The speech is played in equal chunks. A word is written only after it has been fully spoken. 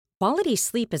Quality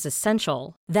sleep is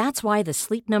essential. That's why the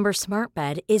Sleep Number Smart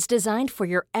Bed is designed for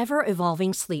your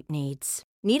ever-evolving sleep needs.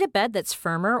 Need a bed that's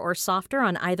firmer or softer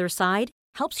on either side?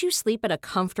 Helps you sleep at a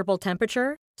comfortable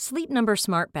temperature? Sleep Number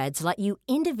Smart Beds let you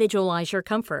individualize your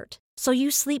comfort, so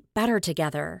you sleep better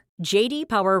together. J.D.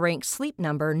 Power ranks Sleep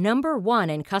Number number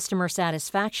 1 in customer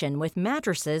satisfaction with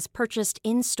mattresses purchased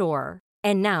in-store.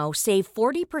 And now, save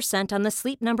 40% on the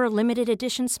Sleep Number Limited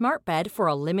Edition Smart Bed for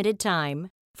a limited time.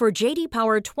 For J.D.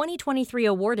 Power 2023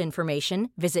 award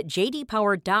information, visit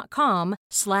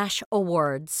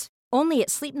jdpower.com/awards. Only at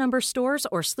Sleep Number stores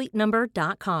or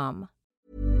sleepnumber.com.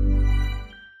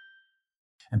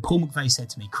 And Paul McVeigh said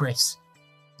to me, Chris,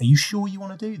 are you sure you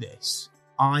want to do this?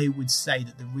 I would say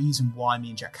that the reason why me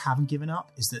and Jack haven't given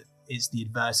up is that it's the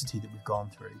adversity that we've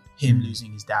gone through. Him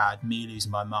losing his dad, me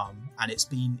losing my mum, and it's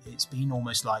been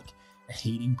almost like a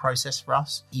healing process for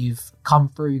us. You've come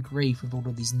through grief with all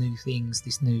of these new things,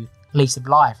 this new lease of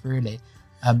life, really.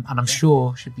 And I'm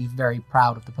sure should be very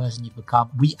proud of the person you've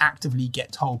become. We actively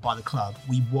get told by the club,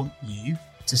 we want you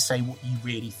to say what you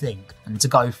really think. And to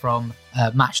go from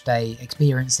match day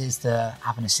experiences to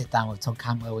having a sit down with Todd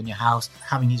Cantwell in your house.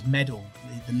 Having his medal,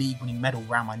 the league-winning medal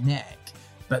around my neck.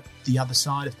 But the other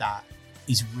side of that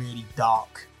is really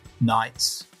dark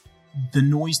nights. The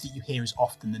noise that you hear is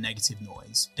often the negative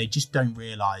noise. They just don't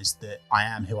realise that I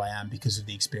am who I am because of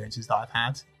the experiences that I've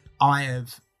had. I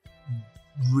have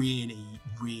really,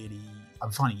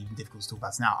 I'm finding it even difficult to talk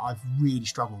about now. I've really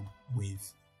struggled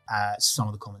with some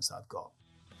of the comments that I've got.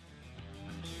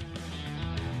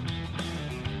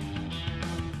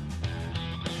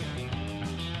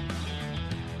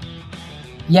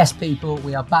 Yes, people,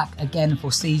 we are back again for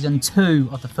season 2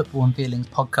 of the Football and Feelings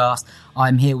podcast.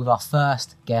 I'm here with our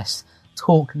first guest,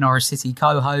 Talk Norwich City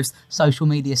co-host, social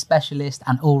media specialist,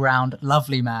 and all-round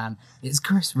lovely man. It's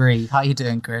Chris Reeve. How you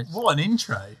doing, Chris? What an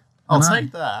intro. I'll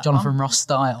take that. Jonathan Ross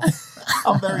style.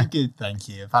 I'm very good, thank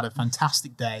you. I've had a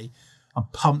fantastic day. I'm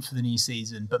pumped for the new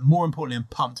season, but more importantly, I'm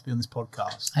pumped to be on this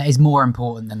podcast. It is more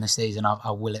important than the season,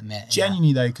 I will admit.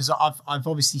 Genuinely though, because I've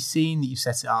obviously seen that you've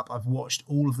set it up. I've watched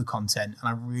all of the content, and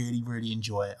I really, really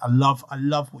enjoy it. I love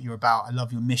what you're about. I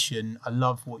love your mission. I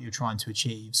love what you're trying to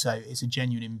achieve. So it's a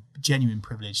genuine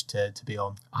privilege to be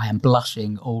on. I am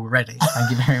blushing already.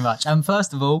 Thank you very much.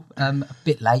 First of all, a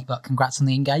bit late, but congrats on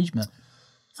the engagement.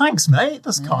 Thanks, mate.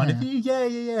 That's kind of you.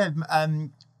 Yeah.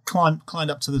 Climbed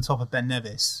up to the top of Ben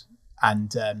Nevis.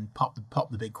 And pop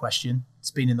the big question.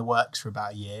 It's been in the works for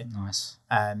about a year. Nice.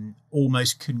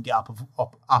 Almost couldn't get up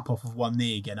off of one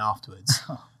knee again afterwards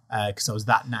because I was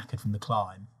that knackered from the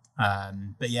climb.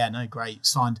 But yeah, no, great.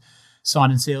 Signed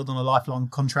and sealed on a lifelong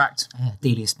contract. Yeah,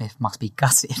 Delia Smith must be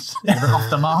gutted. They're off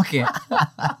the market.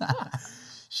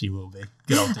 She will be.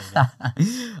 Good old Delia.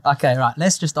 Okay, right.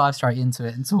 Let's just dive straight into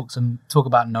it and talk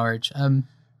about Norwich.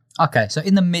 Okay, so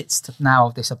in the midst now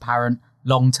of this apparent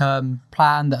long-term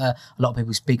plan that a lot of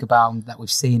people speak about and that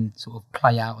we've seen sort of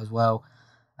play out as well.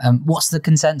 What's the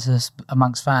consensus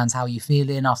amongst fans? How are you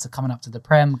feeling after coming up to the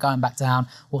Prem, going back down?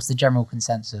 What's the general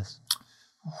consensus?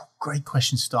 Great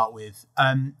question to start with.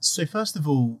 So first of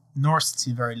all, Norwich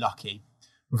City are very lucky.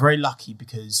 We're very lucky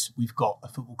because we've got a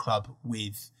football club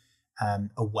with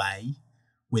a way,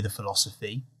 with a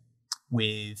philosophy,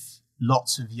 with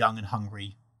lots of young and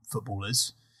hungry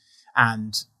footballers.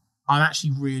 And I'm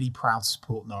actually really proud to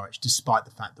support Norwich, despite the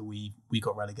fact that we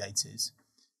got relegated.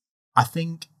 I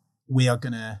think we are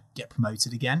going to get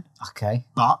promoted again. Okay.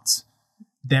 But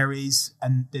there's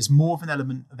more of an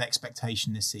element of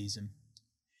expectation this season.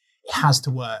 It has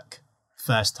to work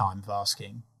first time of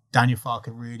asking. Daniel Farke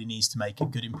really needs to make a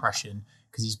good impression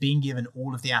because he's being given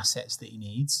all of the assets that he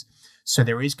needs. So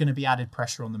there is going to be added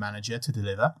pressure on the manager to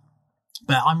deliver.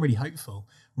 But I'm really hopeful.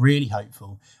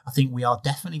 I think we are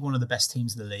definitely one of the best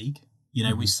teams of the league. You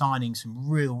know, we're signing some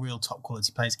real top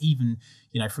quality players. Even,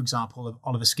 for example,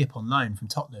 Oliver Skipp on loan from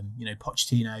Tottenham.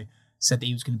 Pochettino said that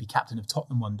he was going to be captain of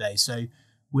Tottenham one day. So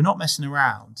we're not messing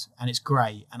around, and it's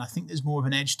great. And I think there's more of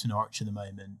an edge to Norwich at the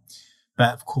moment.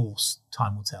 But of course,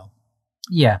 time will tell.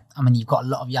 Yeah, I mean, you've got a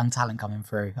lot of young talent coming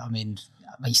through. I mean,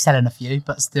 you're selling a few,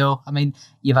 but still, I mean,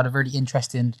 you've had a really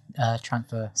interesting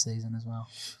transfer season as well.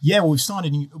 Yeah, well, we've signed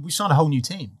a whole new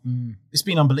team. It's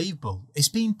been unbelievable. It's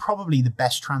been probably the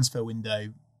best transfer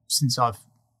window since I've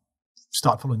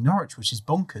started following Norwich, which is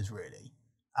bonkers, really.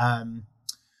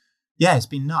 Yeah, it's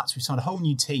been nuts. We've signed a whole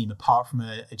new team apart from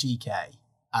a GK,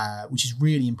 which is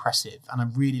really impressive, and I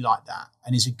really like that.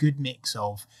 And it's a good mix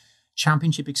of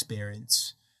championship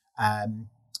experience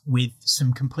with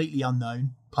some completely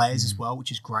unknown players as well,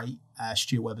 which is great.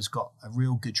 Stuart Webber's got a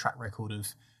real good track record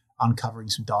of uncovering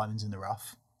some diamonds in the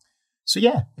rough. So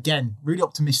yeah, again, really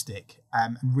optimistic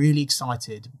and really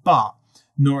excited. But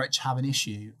Norwich have an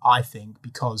issue, I think,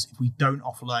 because if we don't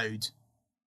offload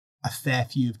a fair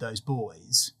few of those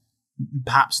boys,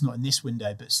 perhaps not in this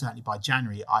window, but certainly by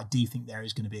January, I do think there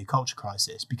is going to be a culture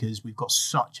crisis because we've got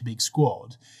such a big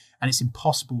squad and it's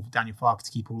impossible for Daniel Farke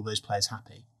to keep all of those players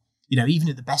happy. You know, even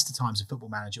at the best of times, a football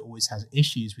manager always has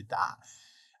issues with that.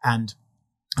 And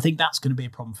I think that's going to be a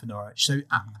problem for Norwich. So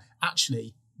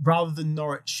actually, rather than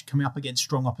Norwich coming up against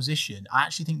strong opposition, I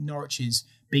actually think Norwich's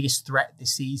biggest threat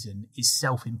this season is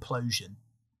self-implosion.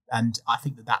 And I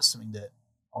think that that's something that,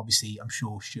 obviously, I'm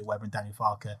sure Stuart Webber and Daniel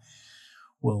Farke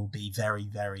will be very,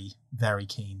 very, very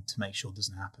keen to make sure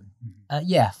doesn't happen.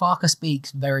 Farke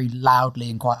speaks very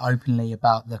loudly and quite openly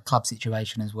about the club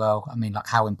situation as well. I mean, like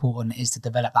how important it is to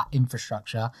develop that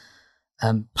infrastructure,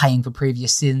 paying for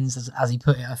previous sins, as he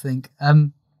put it, I think.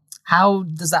 How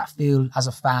does that feel as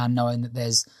a fan, knowing that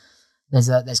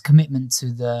there's commitment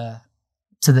to the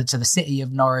city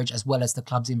of Norwich as well as the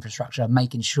club's infrastructure,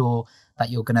 making sure that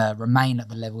you're going to remain at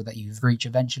the level that you've reached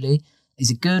eventually? Is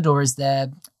it good, or is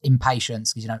there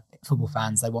impatience? Because, you know, football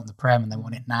fans, they want the Prem and they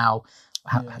want it now.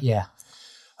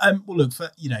 Well, look,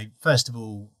 first of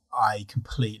all, I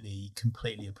completely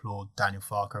applaud Daniel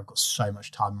Farke. I've got so much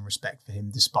time and respect for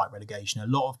him despite relegation. A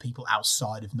lot of people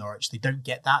outside of Norwich, they don't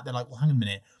get that. They're like, well, hang on a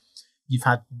minute. You've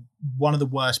had one of the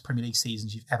worst Premier League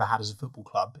seasons you've ever had as a football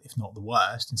club, if not the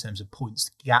worst, in terms of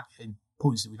points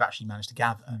that we've actually managed to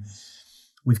gather.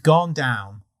 We've gone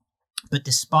down, but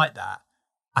despite that,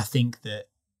 I think that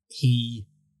he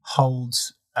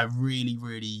holds a really,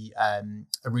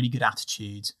 really good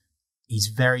attitude. He's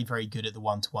very, very good at the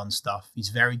one-to-one stuff. He's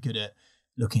very good at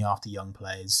looking after young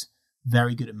players.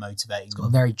 Very good at motivating He's got a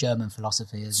very German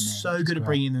philosophy, isn't he? So good at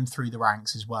bringing them through the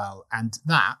ranks as well. And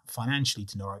that, financially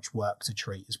to Norwich, works a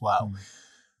treat as well.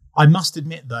 I must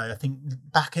admit, though, I think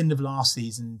back end of last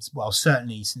season, well,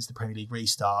 certainly since the Premier League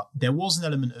restart, there was an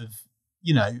element of,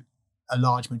 you know, a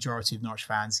large majority of Norwich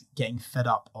fans getting fed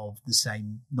up of the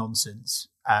same nonsense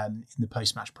in the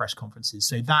post-match press conferences.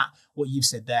 So that, what you've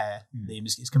said there, Liam,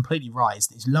 is completely right.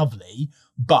 It's lovely,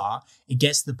 but it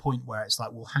gets to the point where it's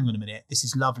like, well, hang on a minute. This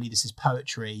is lovely. This is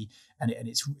poetry, and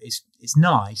it's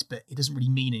nice, but it doesn't really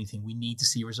mean anything. We need to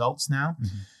see results now.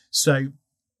 So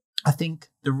I think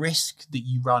the risk that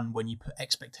you run when you put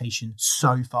expectation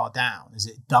so far down is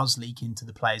it does leak into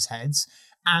the players' heads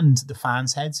and the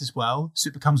fans' heads as well. So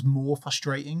it becomes more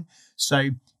frustrating. So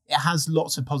it has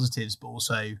lots of positives, but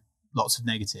also lots of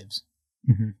negatives.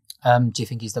 Do you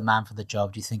think he's the man for the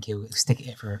job? Do you think he'll stick at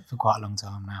it for quite a long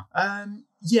time now?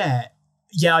 Yeah,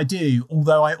 I do.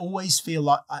 Although I always feel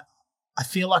like I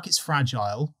feel like it's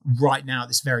fragile right now at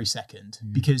this very second,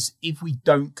 because if we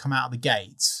don't come out of the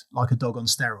gates like a dog on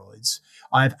steroids,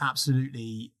 I have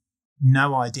absolutely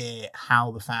no idea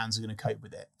how the fans are going to cope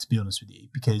with it, to be honest with you,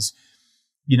 because,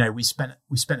 you know, we spent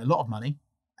a lot of money.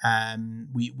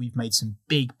 We've made some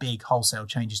big wholesale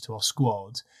changes to our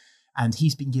squad, and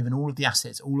he's been given all of the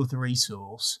assets, all of the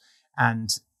resource, and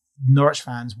Norwich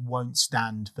fans won't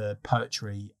stand for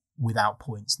poetry without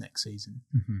points next season.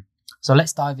 So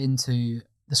let's dive into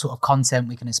the sort of content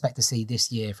we can expect to see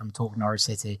this year from Talk Norwich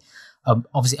City.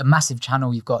 Obviously, a massive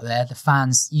channel you've got there. The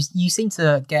fans, you seem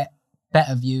to get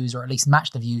better views, or at least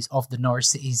match the views of the Norwich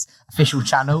City's official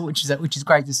channel, which is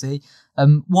great to see.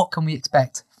 What can we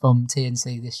expect from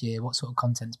TNC this year? What sort of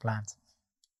content's planned?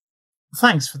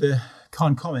 Thanks for the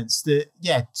kind comments.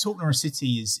 Talk Norwich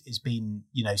City has been,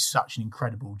 you know, such an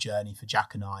incredible journey for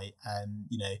Jack and I.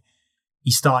 You know, he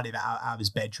started out of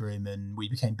his bedroom and we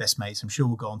became best mates. I'm sure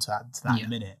we'll go on to that in a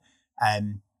minute.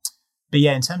 But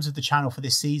yeah, in terms of the channel for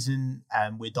this season,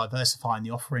 we're diversifying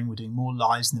the offering. We're doing more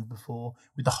lives than ever before.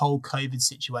 With the whole COVID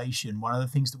situation, one of the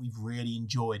things that we've really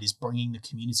enjoyed is bringing the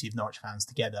community of Norwich fans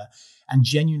together and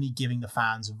genuinely giving the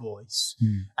fans a voice.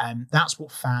 That's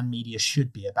what fan media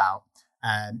should be about.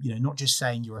 You know, not just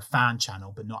saying you're a fan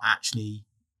channel, but not actually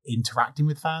interacting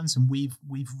with fans. And we've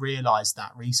realised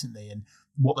that recently. And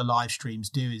what the live streams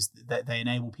do is that they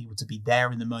enable people to be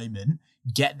there in the moment,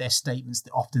 get their statements,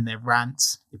 often their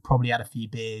rants. They probably had a few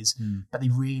beers, but they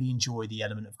really enjoy the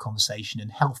element of conversation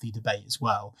and healthy debate as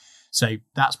well. So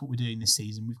that's what we're doing this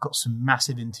season. We've got some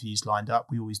massive interviews lined up.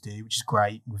 We always do, which is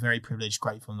great. We're very privileged,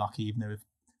 grateful and lucky, even though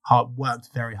we've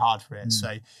worked very hard for it.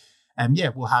 So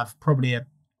we'll have probably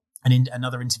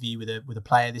another interview with a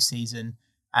player this season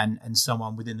and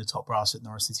someone within the top brass at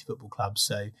Norwich City Football Club.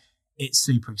 So it's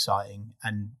super exciting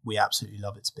and we absolutely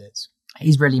love it to bits.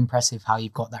 It's really impressive how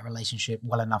you've got that relationship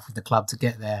well enough with the club to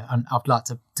get there. And I'd like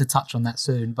to touch on that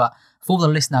soon. But for the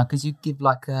listener, could you give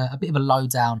like a bit of a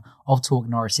lowdown of Talk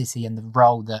Norwich City and the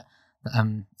role that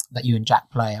that you and Jack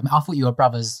play? I mean, I thought you were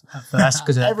brothers at first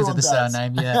because of the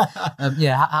surname.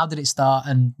 Yeah, How did it start?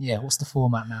 And what's the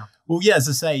format now? Well, yeah, as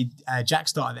I say, Jack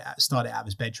started out of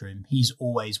his bedroom. He's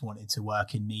always wanted to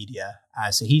work in media,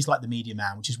 so he's like the media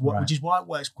man, which is why it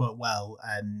works quite well.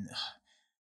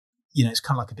 It's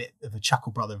kind of like a bit of a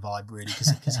Chuckle Brother vibe, really,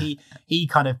 because he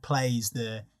kind of plays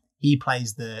the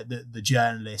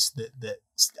journalist that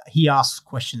he asks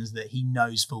questions that he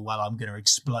knows full well I'm going to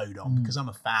explode on because I'm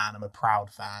a fan. I'm a proud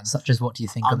fan. Such as, what do you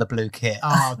think of the blue kit?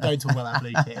 Oh, don't talk about that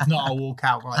blue kit. If not, I'll walk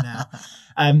out right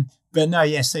now. But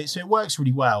no, so it works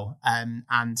really well.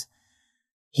 And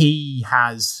he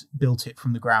has built it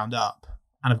from the ground up.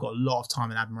 And I've got a lot of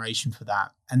time and admiration for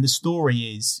that. And the story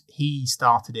is he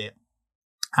started it,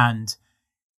 and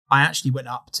I actually went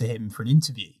up to him for an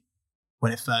interview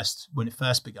when it first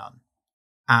begun.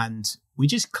 And we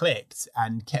just clicked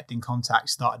and kept in contact,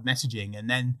 started messaging. And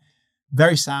then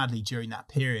very sadly, during that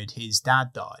period, his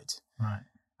dad died. Right.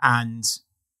 And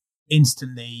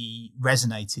instantly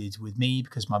resonated with me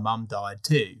because my mum died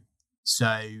too. So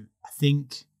I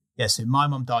think, so my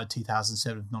mum died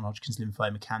 2007 of non-Hodgkin's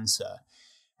lymphoma cancer.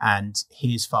 And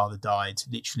his father died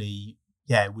literally,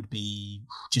 it would be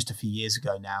just a few years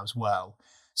ago now as well.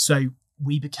 So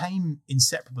we became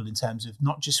inseparable in terms of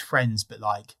not just friends, but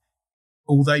like,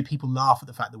 although people laugh at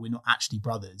the fact that we're not actually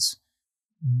brothers,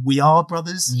 we are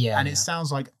brothers. Yeah. And it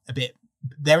sounds like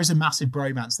there is a massive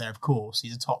bromance there, of course.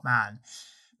 He's a top man.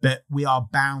 But we are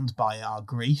bound by our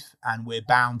grief, and we're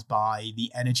bound by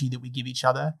the energy that we give each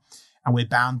other. And we're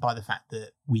bound by the fact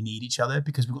that we need each other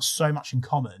because we've got so much in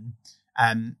common.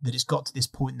 That it's got to this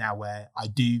point now where I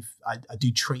do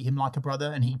treat him like a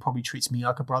brother, and he probably treats me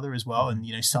like a brother as well. And,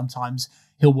 sometimes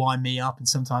he'll wind me up and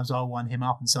sometimes I'll wind him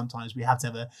up, and sometimes we have to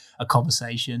have a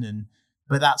conversation,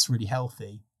 but that's really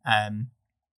healthy. And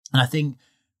I think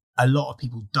a lot of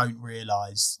people don't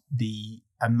realize the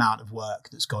amount of work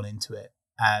that's gone into it.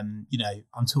 I'm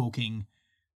talking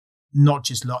not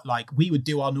just like we would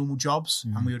do our normal jobs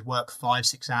and we would work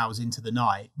 5-6 hours into the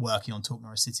night working on Talk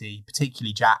Norwich City,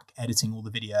 particularly Jack editing all the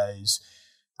videos,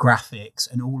 graphics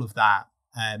and all of that.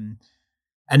 And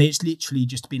it's literally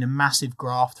just been a massive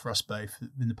graft for us both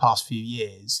in the past few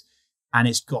years. And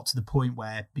it's got to the point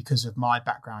where, because of my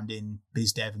background in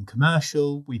biz dev and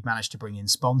commercial, we've managed to bring in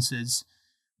sponsors,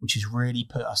 which has really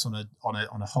put us on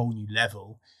a whole new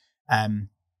level.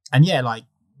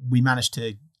 We managed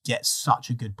to get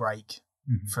such a good break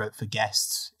for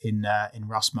guests in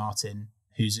Russ Martin,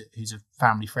 who's a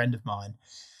family friend of mine.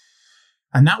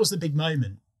 And that was the big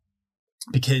moment,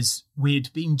 because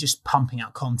we'd been just pumping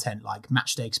out content like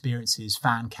match day experiences,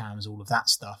 fan cams, all of that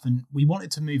stuff. And we wanted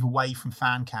to move away from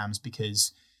fan cams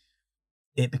because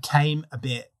it became a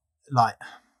bit like,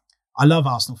 I love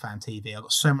Arsenal Fan TV. I've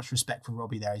got so much respect for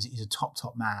Robbie there. He's a top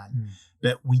man.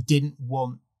 But we didn't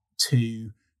want to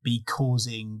be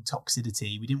causing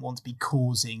toxicity. We didn't want to be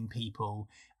causing people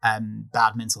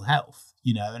bad mental health,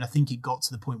 and I think it got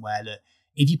to the point where, look,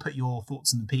 if you put your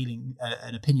thoughts and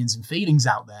opinions and feelings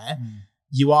out there,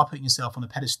 you are putting yourself on a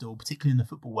pedestal, particularly in the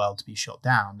football world, to be shot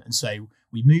down. And so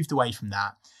we moved away from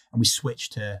that and we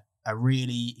switched to a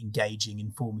really engaging,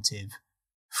 informative,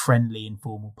 friendly,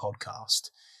 informal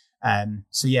podcast.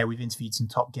 We've interviewed some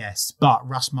top guests, but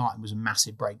Russ Martin was a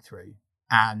massive breakthrough.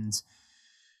 And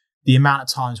the amount of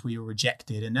times we were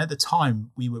rejected, and at the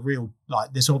time we were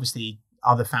there's obviously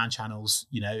other fan channels,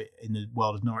 in the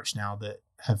world of Norwich now that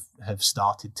have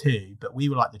started too, but we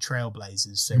were like the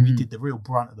trailblazers. So we did the real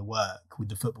brunt of the work with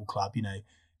the football club,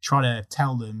 trying to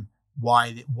tell them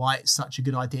why it's such a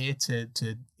good idea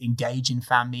to engage in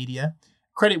fan media.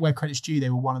 Credit where credit's due, they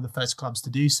were one of the first clubs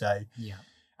to do so. Yeah.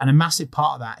 And a massive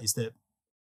part of that is that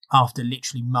after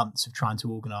literally months of trying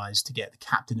to organise to get the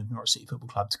captain of Norwich City Football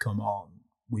Club to come on,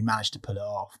 we managed to pull it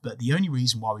off. But the only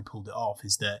reason why we pulled it off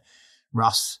is that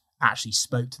Russ actually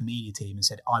spoke to the media team and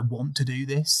said, I want to do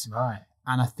this. Right.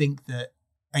 And I think that,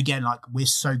 again, we're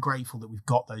so grateful that we've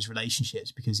got those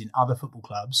relationships, because in other football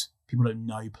clubs, people don't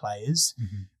know players,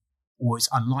 or it's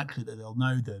unlikely that they'll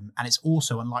know them. And it's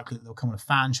also unlikely that they'll come on a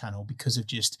fan channel because of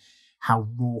just how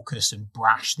raucous and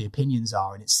brash the opinions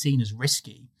are. And it's seen as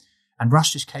risky. And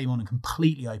Russ just came on and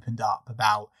completely opened up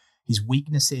about his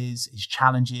weaknesses, his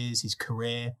challenges, his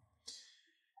career.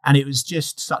 And it was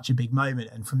just such a big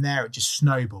moment. And from there, it just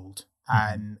snowballed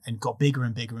and got bigger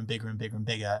and bigger and bigger and bigger and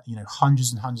bigger.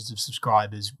 Hundreds and hundreds of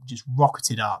subscribers, just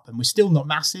rocketed up. And we're still not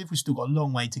massive. We've still got a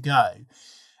long way to go.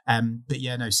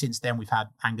 Since then, we've had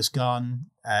Angus Gunn,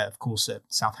 of course, at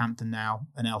Southampton now,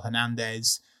 Anel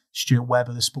Hernandez, Stuart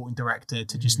Webber, the sporting director,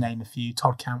 to just name a few,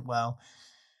 Todd Cantwell.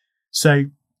 So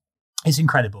it's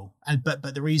incredible.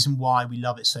 But the reason why we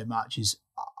love it so much is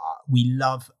we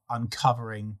love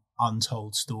uncovering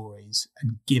untold stories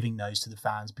and giving those to the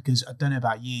fans, because I don't know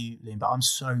about you, Liam, but I'm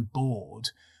so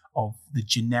bored of the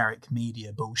generic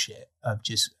media bullshit of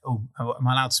just, am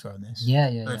I allowed to swear on this? Yeah.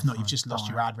 Or if not, you've just lost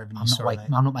your ad revenue.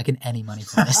 I'm not making any money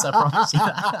from this, I promise you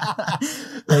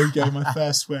that. There we go, my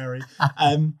first swearing.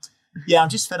 I'm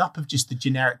just fed up of just the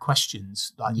generic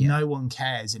questions. Like, no one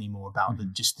cares anymore about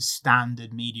just the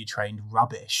standard media trained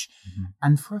rubbish.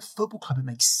 And for a football club, it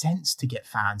makes sense to get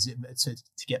fans,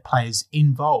 to get players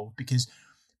involved, because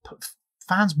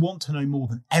fans want to know more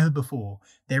than ever before.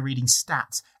 They're reading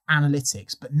stats,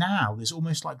 analytics, but now there's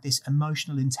almost like this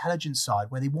emotional intelligence side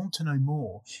where they want to know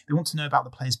more. They want to know about the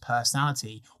player's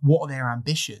personality. What are their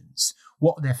ambitions?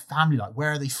 What are their family like?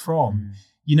 Where are they from?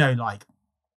 And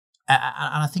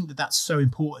I think that that's so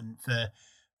important for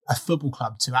a football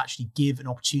club to actually give an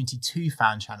opportunity to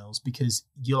fan channels, because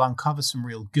you'll uncover some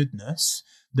real goodness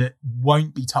that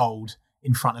won't be told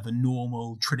in front of a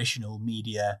normal, traditional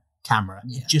media camera.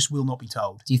 It just will not be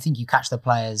told. Do you think you catch the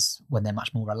players when they're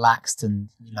much more relaxed and,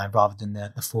 rather than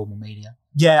the formal media?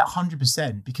 Yeah,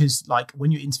 100%. Because like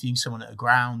when you're interviewing someone at a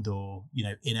ground or,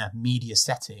 in a media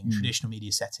setting, traditional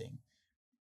media setting,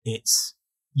 it's,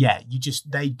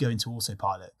 they go into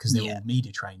autopilot because they're all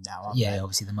media trained now, aren't they?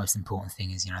 Obviously the most important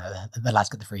thing is, the lads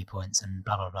got the 3 points and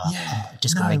blah, blah, blah. Yeah,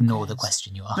 just going to ignore the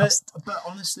question you asked. But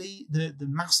honestly, the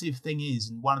massive thing is,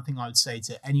 and one thing I would say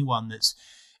to anyone that's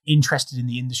interested in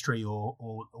the industry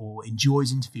or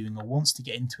enjoys interviewing or wants to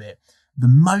get into it, the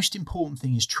most important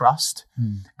thing is trust,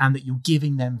 and that you're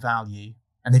giving them value,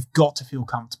 and they've got to feel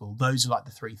comfortable. Those are like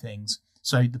the 3 things.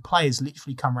 So the players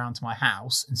literally come around to my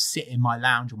house and sit in my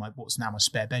lounge or what's now my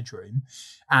spare bedroom,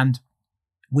 and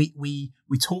we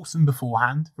talk to them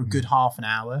beforehand for a good half an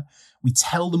hour. We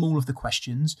tell them all of the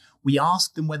questions. We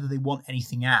ask them whether they want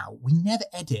anything out. We never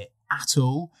edit at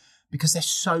all, because they're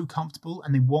so comfortable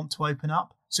and they want to open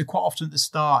up. So quite often at the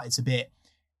start,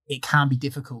 it can be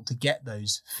difficult to get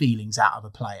those feelings out of a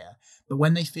player. But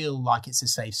when they feel like it's a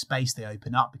safe space, they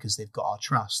open up because they've got our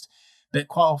trust. But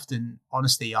quite often,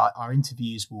 honestly, our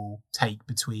interviews will take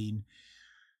between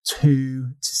 2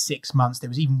 to 6 months. There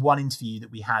was even one interview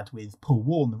that we had with Paul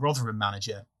Warne, the Rotherham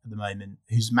manager at the moment,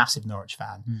 who's a massive Norwich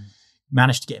fan.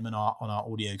 Managed to get him on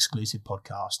our audio exclusive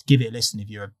podcast. Give it a listen if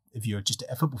you're just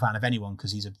a football fan of anyone,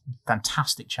 because he's a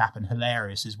fantastic chap and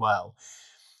hilarious as well.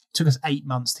 It took us 8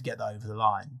 months to get that over the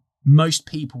line. Most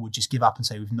people would just give up and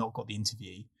say we've not got the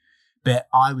interview. But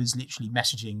I was literally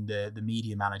messaging the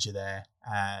media manager there,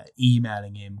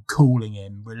 emailing him, calling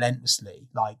him relentlessly,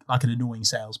 like an annoying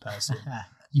salesperson.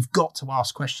 You've got to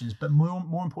ask questions, but more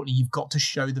importantly, you've got to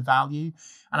show the value.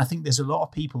 And I think there's a lot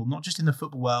of people, not just in the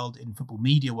football world, in football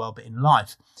media world, but in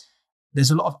life, there's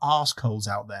a lot of arseholes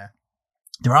out there.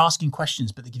 They're asking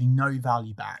questions, but they're giving no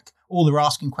value back. Or they're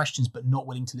asking questions, but not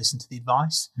willing to listen to the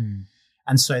advice.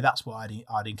 And so that's what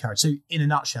I'd encourage. So in a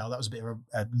nutshell, that was a bit of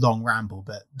a long ramble,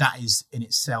 but that is in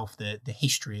itself the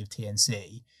history of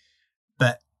TNC.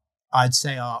 But I'd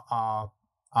say our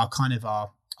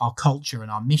culture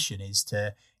and our mission is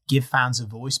to give fans a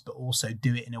voice, but also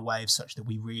do it in a way of such that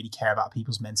we really care about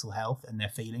people's mental health and their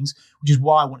feelings, which is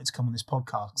why I wanted to come on this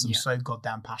podcast, because I'm so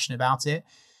goddamn passionate about it.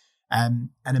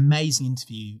 An amazing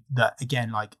interview that,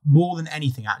 again, like more than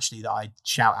anything actually that I'd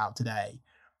shout out today,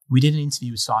 we did an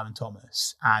interview with Simon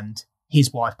Thomas, and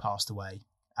his wife passed away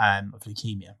of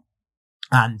leukemia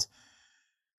and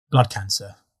blood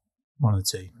cancer, one of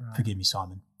the two. Right. Forgive me,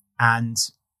 Simon. And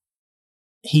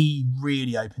he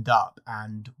really opened up,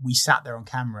 and we sat there on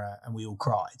camera and we all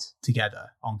cried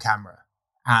together on camera,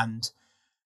 and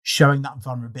showing that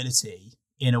vulnerability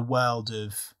in a world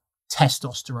of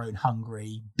testosterone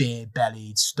hungry, beer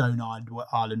bellied, Stone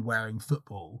Island wearing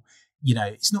football.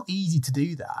 It's not easy to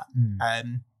do that.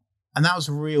 And that was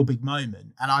a real big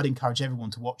moment. And I'd encourage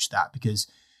everyone to watch that, because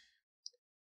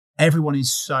everyone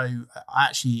is so...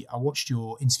 I watched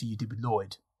your interview you did with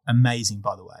Lloyd. Amazing,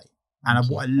 by the way. And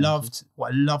what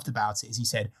I loved about it is he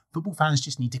said, football fans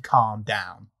just need to calm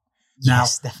down. Now,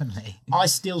 yes, definitely. I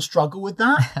still struggle with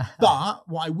that. But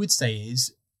what I would say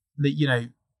is that,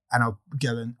 and I'll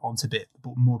go on to a bit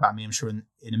more about me, I'm sure,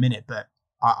 in a minute, but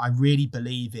I really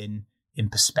believe in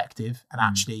perspective, and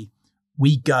actually...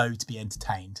 we go to be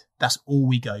entertained. That's all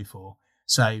we go for.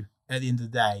 So at the end of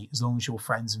the day, as long as your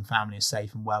friends and family are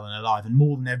safe and well and alive, and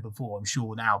more than ever before, I'm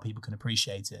sure now people can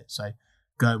appreciate it. So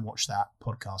go and watch that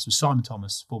podcast with Simon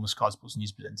Thomas, former Sky Sports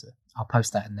news presenter. I'll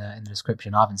post that in the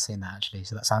description. I haven't seen that actually,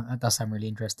 so that does sound really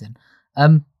interesting.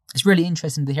 It's really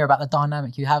interesting to hear about the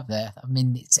dynamic you have there. I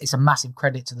mean, it's a massive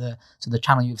credit to the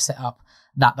channel you've set up,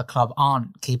 that the club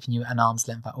aren't keeping you at an arm's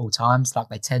length at all times, like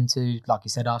they tend to. Like you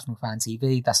said, Arsenal Fan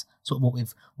TV. That's sort of what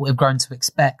we've grown to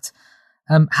expect.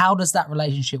 How does that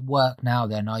relationship work now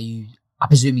then? I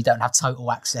presume you don't have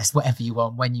total access, whatever you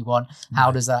want, when you want.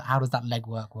 How does that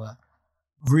legwork work?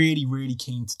 Really, really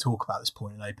keen to talk about this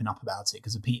point and open up about it,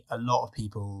 because a lot of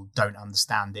people don't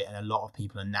understand it, and a lot of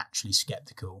people are naturally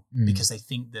skeptical because they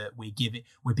think that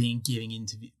we're being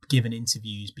given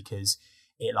interviews because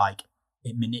it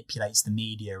manipulates the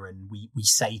media, and we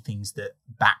say things that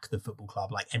back the football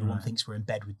club. Like everyone thinks we're in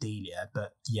bed with Delia,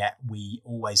 but yet we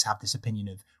always have this opinion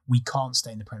of we can't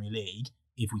stay in the Premier League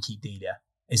if we keep Delia.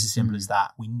 It's as simple as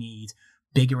that. We need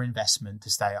bigger investment to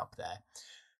stay up there.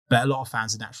 But a lot of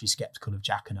fans are naturally skeptical of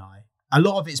Jack and I. A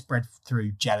lot of it's bred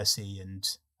through jealousy and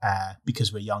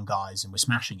because we're young guys and we're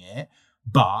smashing it.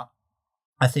 But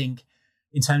I think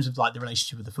in terms of like the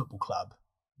relationship with the football club,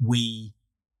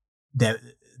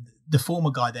 the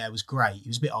former guy there was great. He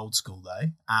was a bit old school though,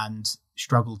 and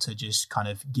struggled to just kind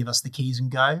of give us the keys and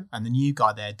go. And the new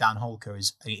guy there, Dan Holker,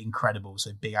 is incredible.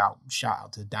 So shout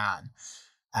out to Dan.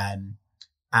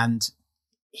 And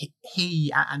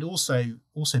he and also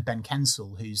Ben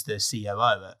Kensel, who's the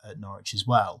COO at Norwich as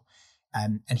well.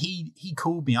 And he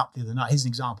called me up the other night. Here's an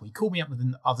example. He called me up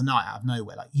the other night out of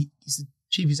nowhere. Like he's the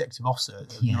chief executive officer at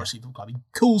the Norwich Football Club. He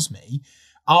calls me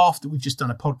after we've just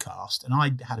done a podcast, and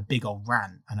I had a big old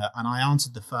rant, and I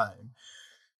answered the phone,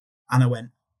 and I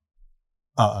went,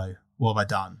 "Uh-oh, what have I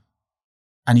done?"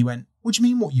 And he went, "What do you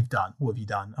mean? What you've done? What have you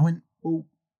done?" I went, "Well,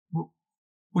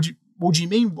 what do you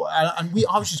mean?" And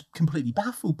I was just completely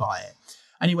baffled by it.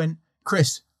 And he went,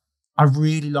 "Chris, I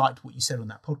really liked what you said on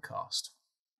that podcast.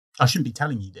 I shouldn't be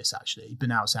telling you this actually, but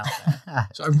now it's out there.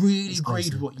 So I really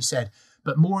agreed with what you said.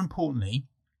 But more importantly,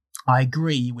 I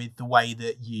agree with the way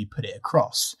that you put it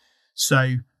across.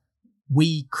 So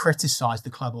we criticised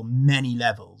the club on many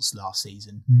levels last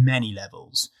season, many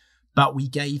levels. But we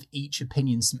gave each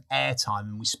opinion some airtime,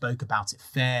 and we spoke about it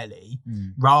fairly,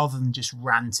 rather than just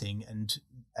ranting and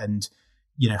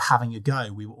having a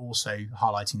go. We were also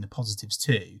highlighting the positives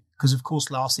too, because of course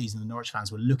last season the Norwich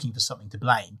fans were looking for something to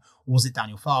blame. Was it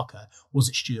Daniel Farke? Was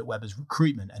it Stuart Webber's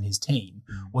recruitment and his team?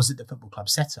 Was it the football club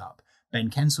setup? Ben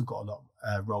Kensel got a lot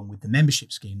wrong with the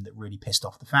membership scheme that really pissed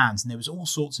off the fans, and there was all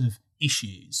sorts of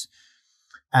issues.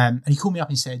 And he called me up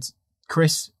and he said,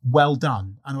 "Chris, well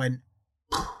done." And I went,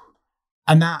 Phew.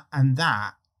 and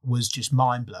that was just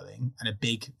mind blowing and a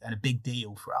big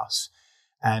deal for us.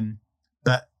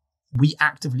 But we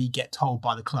actively get told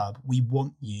by the club, we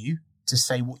want you to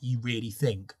say what you really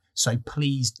think. So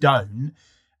please don't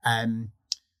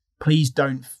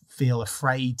feel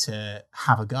afraid to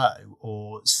have a go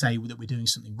or say that we're doing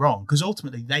something wrong, because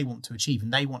ultimately they want to achieve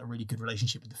and they want a really good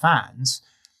relationship with the fans.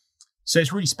 So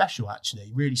it's really special,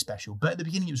 actually, really special. But at the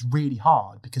beginning, it was really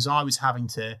hard because I was having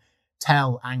to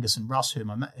tell Angus and Russ, who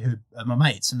are my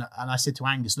mates, and I said to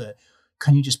Angus, "Look,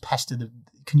 can you just pester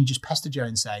Joe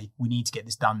and say, we need to get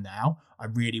this done now. I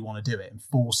really want to do it," and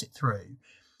force it through.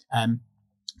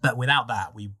 But without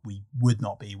that, we would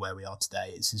not be where we are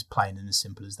today. It's as plain and as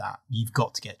simple as that. You've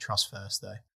got to get trust first,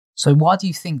 though. So why do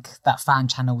you think that fan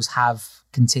channels have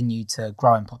continued to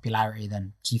grow in popularity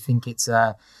then? Do you think it's,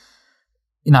 is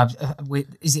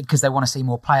it because they want to see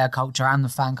more player culture and the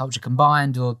fan culture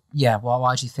combined? Or,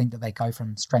 why do you think that they go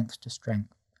from strength to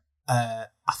strength? I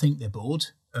think they're bored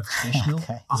of traditional.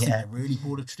 I think they're really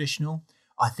bored of traditional.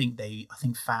 I think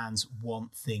fans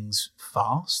want things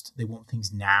fast. They want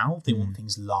things now. They want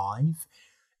things live,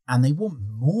 and they want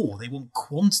more. They want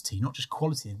quantity, not just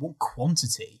quality. They want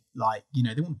quantity.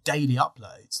 They want daily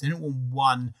uploads. They don't want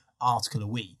one article a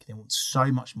week. They want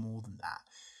so much more than that.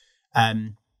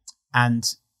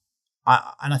 And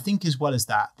I think as well as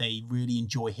that, they really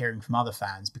enjoy hearing from other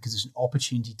fans because it's an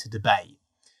opportunity to debate,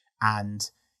 and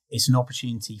it's an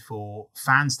opportunity for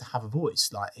fans to have a voice.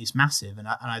 It's massive. And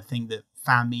I think that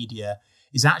fan media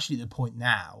is actually at the point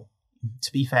now,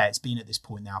 to be fair, it's been at this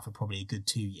point now for probably a good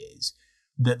 2 years,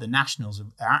 that the Nationals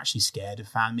are actually scared of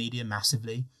fan media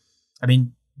massively. I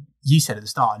mean, you said at the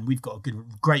start, and we've got a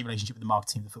great relationship with the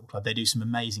marketing of the football club. They do some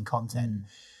amazing content.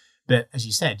 But as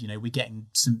you said, we're getting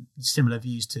some similar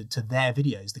views to their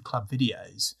videos, the club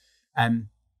videos. And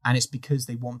it's because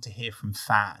they want to hear from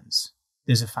fans.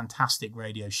 There's a fantastic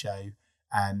radio show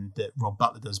that Rob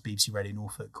Butler does, BBC Radio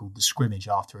Norfolk, called The Scrimmage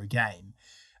after a game.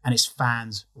 And it's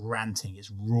fans ranting,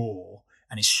 it's raw,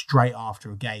 and it's straight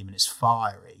after a game, and it's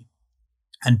fiery.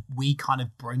 And we kind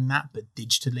of bring that, but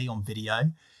digitally on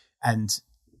video. And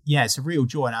it's a real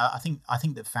joy. And I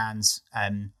think that fans,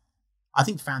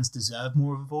 fans deserve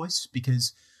more of a voice,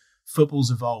 because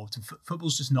football's evolved and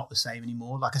football's just not the same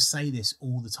anymore. I say this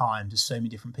all the time to so many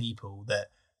different people, that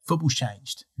football's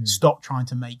changed. Stop trying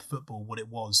to make football what it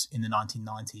was in the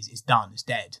 1990s. It's done. It's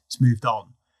dead. It's moved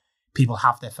on. People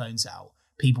have their phones out.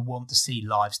 People want to see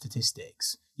live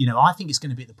statistics. You know, I think it's going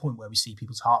to be at the point where we see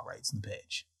people's heart rates on the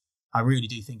pitch. I really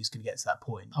do think it's going to get to that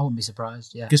point. I wouldn't be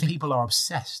surprised, yeah. Because people are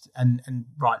obsessed, and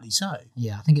rightly so.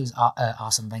 Yeah, I think it was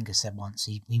Arsene Wenger said once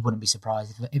he wouldn't be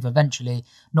surprised if eventually,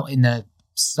 not in the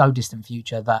so distant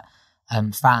future, that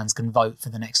fans can vote for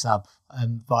the next sub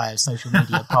via social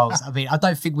media polls. I mean, I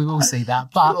don't think we will see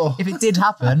that, but if it did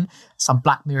happen, some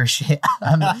Black Mirror shit.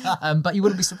 But you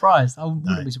wouldn't be surprised. I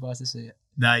wouldn't be surprised to see it.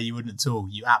 No, you wouldn't at all.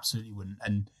 You absolutely wouldn't.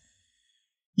 And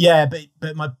yeah,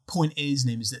 but my point is,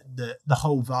 Nim, is that the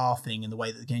whole VAR thing and the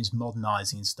way that the game's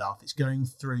modernising and stuff, it's going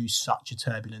through such a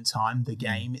turbulent time. The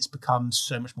game, it's become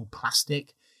so much more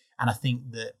plastic. And I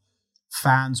think that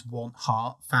fans want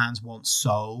heart, fans want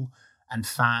soul, and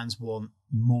fans want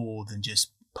more than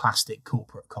just plastic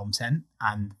corporate content.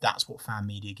 And that's what fan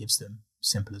media gives them.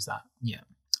 Simple as that. Yeah.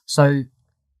 So,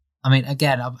 I mean,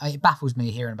 again, it baffles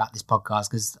me hearing about this podcast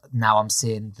because now I'm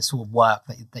seeing the sort of work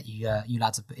that you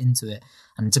lads have put into it,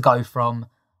 and to go from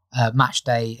match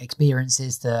day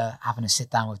experiences to having a sit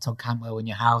down with Todd Cantwell in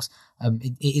your house,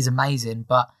 it is amazing.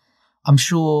 But I'm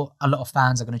sure a lot of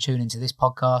fans are going to tune into this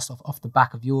podcast off the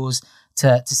back of yours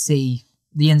to see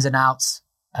the ins and outs.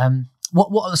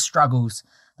 What are the struggles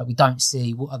that we don't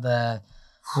see?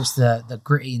 What's the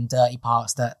gritty and dirty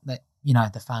parts that you know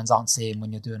the fans aren't seeing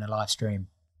when you're doing a live stream?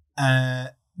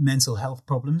 Mental health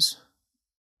problems,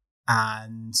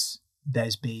 and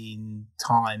there's been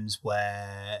times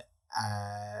where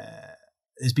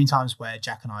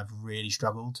Jack and I have really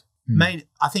struggled. I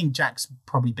think Jack's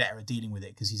probably better at dealing with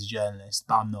it because he's a journalist,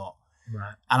 but I'm not.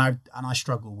 Right. And I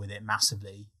struggle with it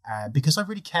massively because I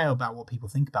really care about what people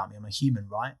think about me. I'm a human,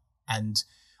 right? And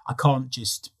I can't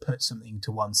just put something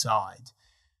to one side.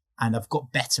 And I've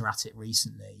got better at it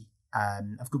recently.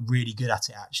 I've got really good at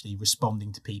it, actually,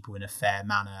 responding to people in a fair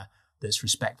manner that's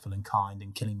respectful and kind,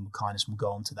 and killing them with kindness. We'll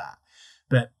go on to that.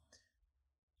 But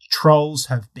trolls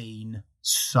have been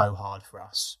so hard for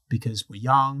us because we're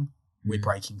young, we're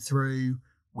breaking through,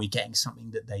 we're getting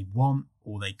something that they want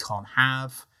or they can't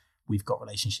have. We've got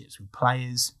relationships with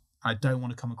players. I don't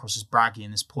want to come across as braggy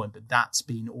in this point, but that's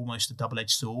been almost a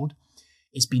double-edged sword.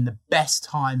 It's been the best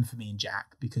time for me and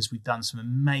Jack because we've done some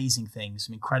amazing things,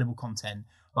 some incredible content.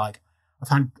 Like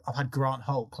I've had Grant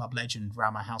Holt, club legend,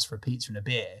 around my house for a pizza and a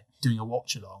beer, doing a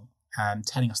watch along,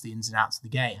 telling us the ins and outs of the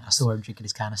game. I saw him drinking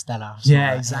his can of Stella.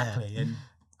 Yeah, exactly. Yeah. And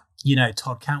you know,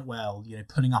 Todd Cantwell, you know,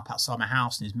 pulling up outside my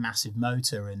house in his massive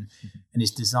motor and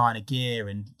his designer gear,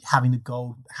 and having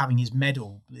his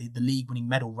medal, the league-winning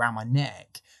medal, around my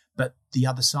neck. But the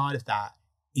other side of that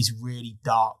is really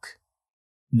dark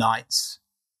nights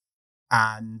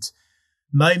and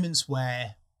moments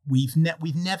where we've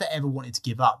never ever wanted to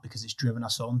give up because it's driven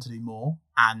us on to do more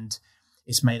and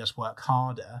it's made us work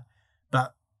harder.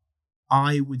 But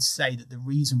I would say that the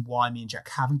reason why me and Jack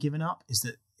haven't given up is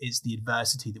that it's the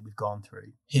adversity that we've gone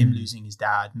through. Him losing his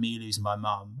dad, me losing my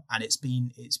mum, and it's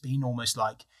been almost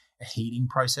like a healing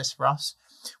process for us.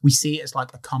 We see it as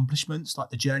like accomplishments, like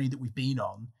the journey that we've been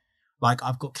on. Like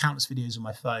I've got countless videos on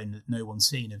my phone that no one's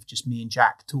seen of just me and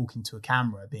Jack talking to a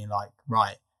camera, being like,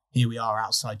 right, here we are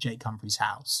outside Jake Humphrey's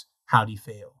house. How do you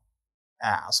feel?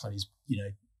 Outside his,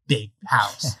 big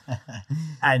house.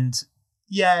 And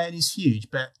yeah, it is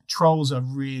huge, but trolls are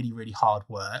really, really hard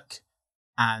work.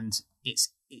 And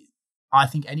I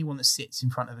think anyone that sits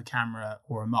in front of a camera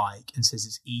or a mic and says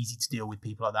it's easy to deal with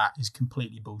people like that is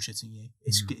completely bullshitting you.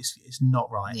 It's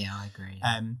not right. Yeah, I agree.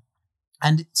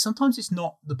 And sometimes it's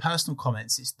not the personal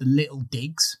comments, it's the little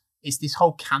digs. It's this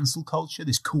whole cancel culture,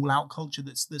 this call out culture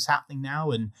that's happening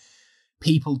now. And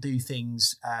people do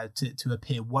things to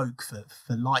appear woke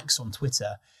for likes on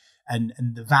Twitter, and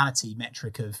the vanity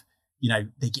metric of,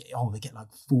 they get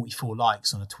like 44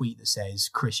 likes on a tweet that says,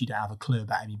 Chris, you don't have a clue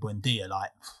about Emi Buendia. Like,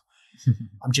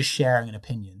 I'm just sharing an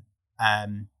opinion.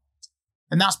 And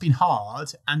that's been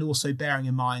hard. And also bearing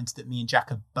in mind that me and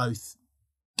Jack are both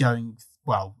going,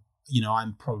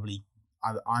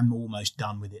 I'm almost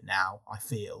done with it now, I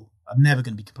feel. I'm never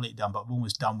going to be completely done, but I'm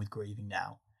almost done with grieving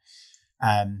now.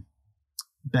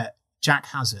 But Jack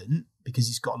hasn't, because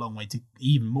he's got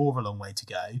even more of a long way to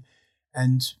go.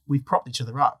 And we've propped each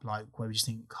other up, like, where we just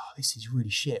think, God, this is really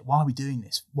shit. Why are we doing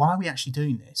this? Why are we actually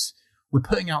doing this? We're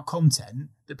putting out content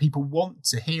that people want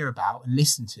to hear about and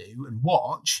listen to and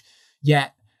watch,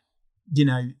 yet,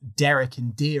 Derek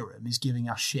and Derham is giving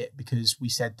us shit because we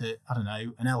said that, I don't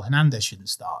know, Anel Hernandez shouldn't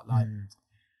start.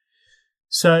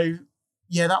 So,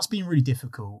 yeah, that's been really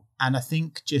difficult. And I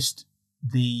think just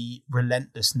the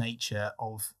relentless nature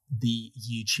of the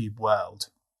YouTube world.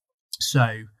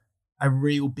 So a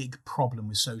real big problem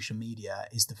with social media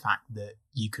is the fact that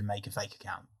you can make a fake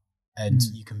account and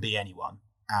you can be anyone.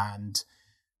 And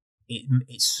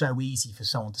it's so easy for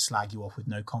someone to slag you off with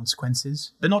no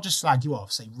consequences, but not just slag you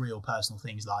off, say real personal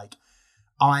things like,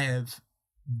 I have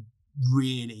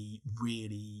really,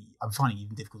 I'm finding it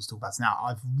even difficult to talk about now.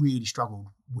 I've really struggled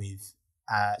with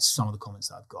some of the comments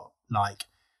that I've got, like,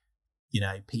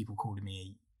 people calling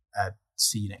me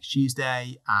see you next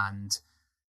Tuesday, and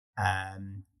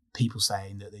people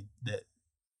saying that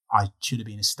I should have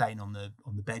been a stain on the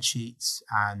bed sheets,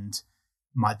 and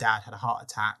my dad had a heart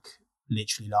attack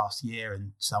literally last year,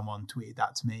 and someone tweeted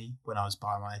that to me when I was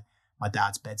by my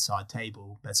dad's bedside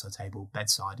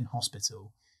in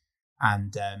hospital.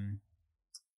 And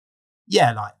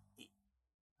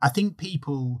I think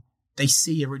people, they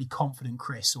see a really confident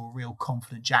Chris or a real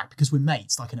confident Jack because we're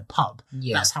mates, like in a pub.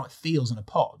 Yeah. That's how it feels in a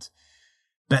pod.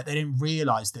 But they didn't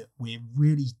realise that we've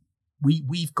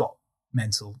got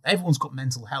everyone's got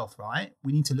mental health, right?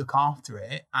 We need to look after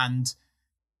it. And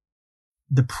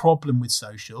the problem with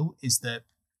social is that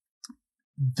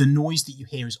the noise that you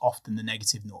hear is often the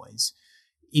negative noise.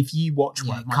 If you watch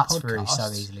one of my cuts podcasts, through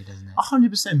so easily, doesn't it?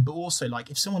 100%. But also, like,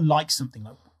 if someone likes something,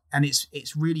 like, and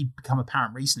it's really become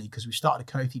apparent recently because we started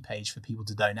a Ko-fi page for people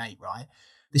to donate, right?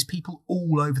 There's people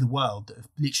all over the world that have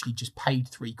literally just paid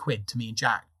 £3 to me and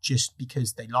Jack just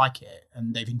because they like it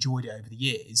and they've enjoyed it over the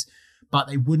years, but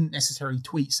they wouldn't necessarily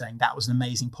tweet saying that was an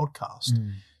amazing podcast.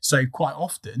 So quite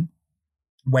often,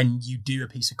 when you do a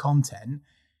piece of content,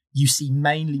 you see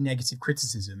mainly negative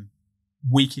criticism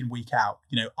week in, week out.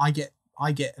 I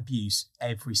get abuse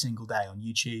every single day on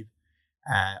YouTube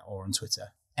or on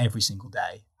Twitter every single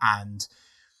day. And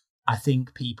I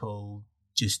think people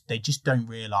just don't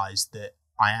realise that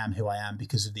I am who I am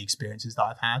because of the experiences that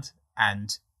I've had.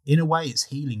 And in a way, it's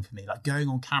healing for me. Like, going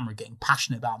on camera, getting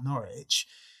passionate about Norwich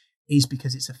is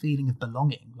because it's a feeling of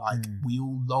belonging. Like, we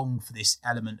all long for this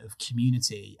element of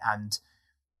community. And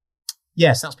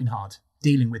yes, that's been hard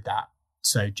dealing with that.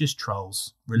 So just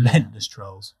trolls, relentless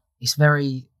trolls. It's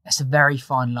a very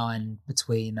fine line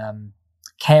between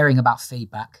caring about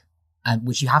feedback, and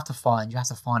which you have to find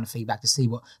the feedback to see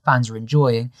what fans are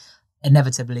enjoying.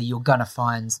 Inevitably, you're going to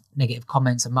find negative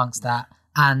comments amongst that.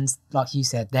 And like you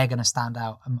said, they're going to stand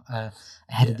out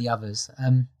ahead of the others.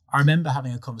 I remember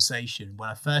having a conversation when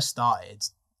I first started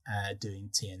doing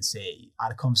TNC. I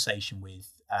had a conversation with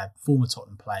a former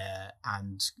Tottenham player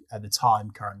and at the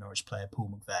time current Norwich player, Paul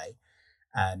McVeigh.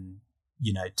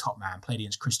 Top man, played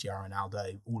against Cristiano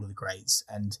Ronaldo, all of the greats.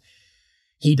 And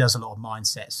he does a lot of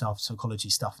mindset, self-psychology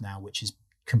stuff now, which has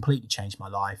completely changed my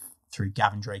life through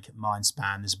Gavin Drake at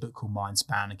Mindspan. There's a book called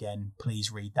Mindspan. Again,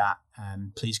 please read that.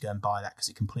 Please go and buy that because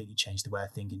it completely changed the way I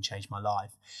think and changed my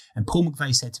life. And Paul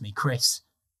McVeigh said to me, Chris,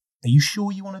 are you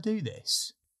sure you want to do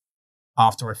this?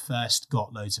 After I first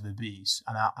got loads of abuse.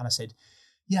 And I said,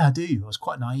 yeah, I do. I was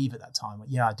quite naive at that time. Like,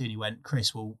 yeah, I do. And he went,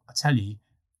 Chris, well, I tell you,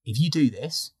 if you do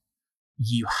this,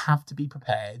 you have to be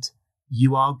prepared.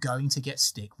 You are going to get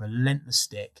relentless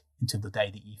stick until the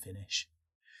day that you finish.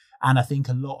 And I think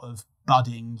a lot of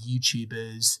budding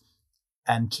YouTubers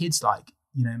and kids, like,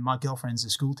 my girlfriend's a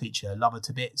school teacher, love her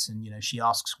to bits. And, she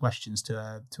asks questions to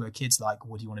her kids like,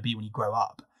 what do you want to be when you grow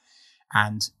up?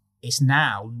 And it's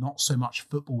now not so much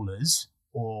footballers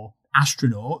or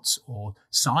astronauts or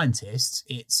scientists,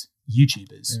 it's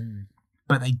YouTubers.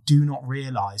 But they do not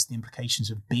realise the implications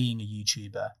of being a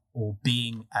YouTuber or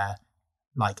being a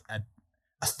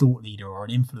thought leader or an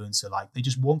influencer. Like, they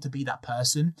just want to be that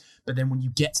person. But then when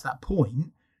you get to that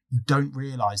point, you don't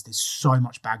realise there's so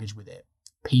much baggage with it.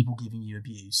 People giving you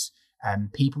abuse,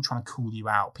 people trying to call you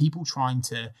out, people trying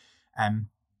to,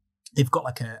 they've got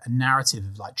like a narrative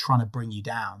of like trying to bring you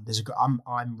down.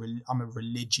 I'm a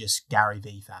religious Gary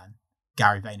V fan,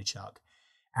 Gary Vaynerchuk.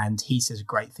 And he says a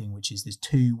great thing, which is there's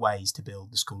two ways to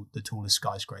build the tallest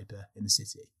skyscraper in the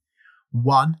city.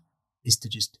 One is to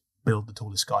just build the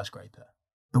tallest skyscraper.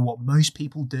 But what most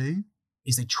people do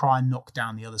is they try and knock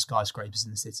down the other skyscrapers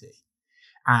in the city.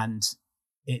 And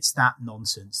it's that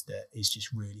nonsense that is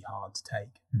just really hard to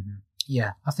take.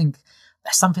 Yeah, I think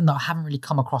that's something that I haven't really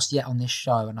come across yet on this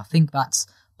show. And I think that's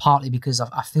partly because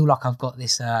I feel like I've got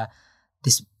this,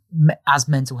 as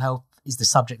mental health is the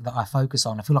subject that I focus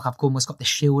on, I feel like I've almost got this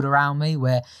shield around me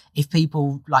where if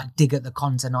people like dig at the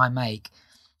content I make,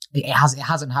 it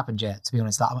hasn't happened yet, to be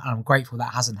honest. I'm grateful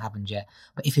that hasn't happened yet.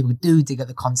 But if people do dig at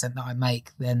the content that I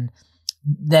make, then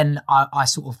I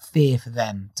sort of fear for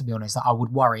them, to be honest. I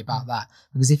would worry about that,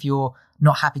 because if you're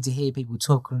not happy to hear people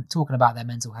talking about their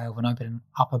mental health and opening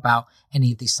up about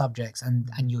any of these subjects, and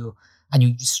you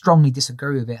strongly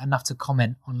disagree with it enough to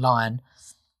comment online,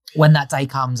 when that day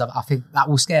comes, I think that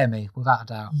will scare me without a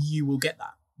doubt. You will get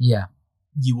that. Yeah,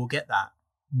 you will get that.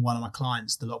 one of my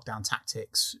clients, the Lockdown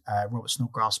Tactics, Robert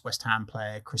Snodgrass, West Ham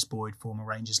player, Chris Boyd, former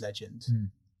Rangers legend.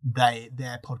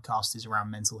 Their podcast is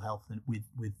around mental health and with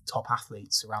top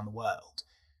athletes around the world.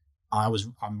 I was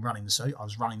running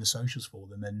the socials for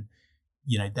them, and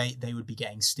they would be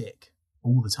getting stick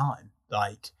all the time,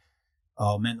 like,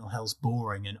 oh, mental health's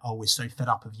boring, and oh, we're so fed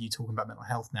up of you talking about mental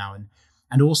health now,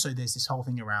 and also there's this whole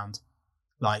thing around,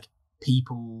 like,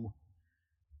 people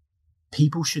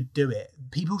should do it.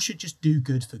 People should just do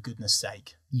good for goodness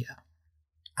sake. Yeah.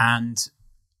 And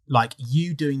like,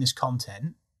 you doing this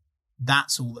content,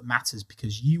 that's all that matters,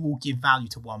 because you will give value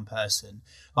to one person.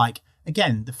 Like,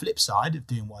 again, the flip side of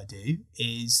doing what I do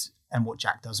is, and what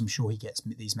Jack does, I'm sure he gets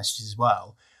these messages as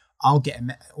well.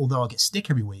 Although I'll get stick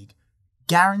every week,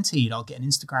 guaranteed I'll get an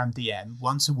Instagram DM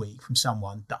once a week from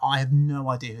someone that I have no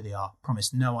idea who they are,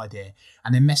 promise, no idea.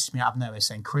 And they message me out of nowhere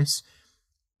saying, Chris,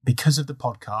 because of the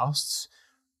podcasts,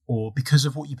 or because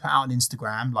of what you put out on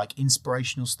Instagram, like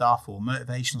inspirational stuff or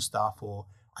motivational stuff, or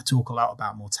I talk a lot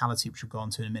about mortality, which we'll go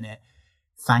on to in a minute.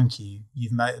 Thank you.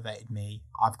 You've motivated me.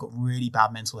 I've got really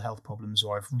bad mental health problems,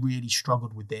 or I've really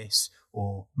struggled with this,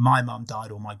 or my mum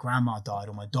died, or my grandma died,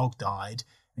 or my dog died,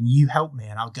 and you helped me.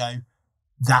 And I'll go,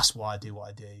 that's why I do what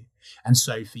I do. And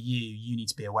so for you need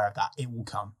to be aware of that. It will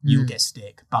come. You'll get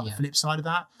stick. But the flip side of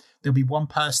that, there'll be one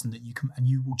person that you can, and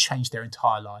you will change their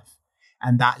entire life.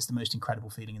 And that is the most incredible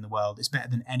feeling in the world. It's better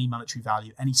than any monetary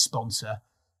value, any sponsor,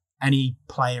 any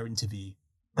player interview.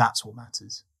 That's what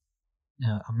matters.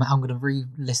 I'm going to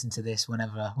re-listen to this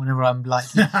whenever I'm like,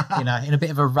 in a bit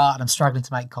of a rut and I'm struggling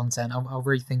to make content. I'll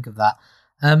rethink of that.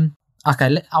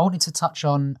 Okay, I wanted to touch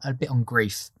on a bit on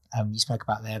grief. You spoke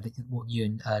about there what you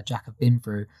and Jack have been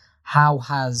through. How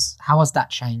has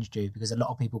that changed you? Because a lot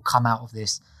of people come out of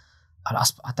this. I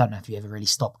don't know if you ever really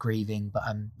stop grieving, but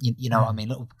you know what I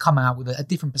mean. Come out with a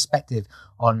different perspective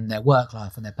on their work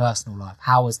life and their personal life.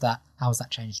 How has that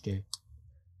changed you?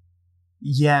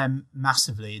 Yeah,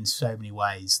 massively, in so many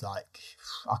ways. Like,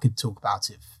 I could talk about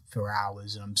it for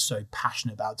hours, and I'm so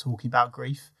passionate about talking about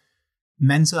grief.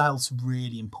 Mental health's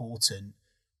really important.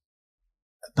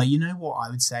 But you know what I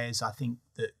would say is, I think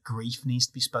that grief needs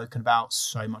to be spoken about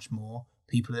so much more.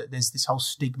 There's this whole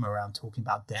stigma around talking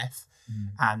about death.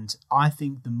 And I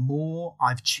think the more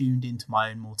I've tuned into my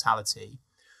own mortality,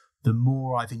 the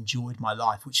more I've enjoyed my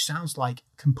life, which sounds like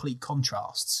complete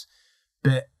contrasts.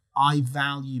 But I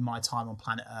value my time on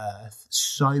planet Earth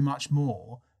so much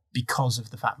more because of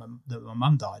the fact that my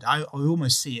mum died. I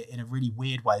almost see it in a really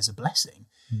weird way as a blessing.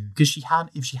 Because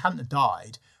if she hadn't have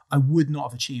died, I would not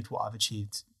have achieved what I've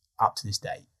achieved up to this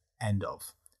date, end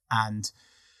of. And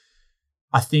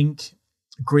I think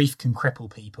grief can cripple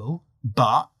people,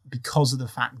 but because of the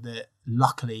fact that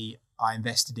luckily I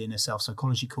invested in a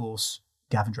self-psychology course,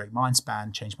 Gavin Drake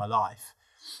Mindspan, changed my life.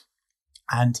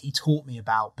 And he taught me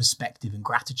about perspective and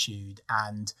gratitude.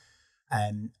 And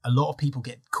a lot of people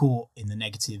get caught in the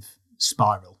negative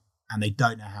spiral and they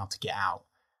don't know how to get out.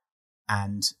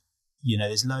 And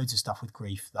there's loads of stuff with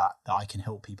grief that I can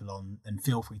help people on, and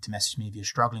feel free to message me if you're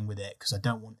struggling with it, because I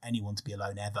don't want anyone to be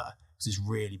alone ever, because it's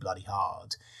really bloody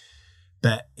hard.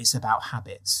 But it's about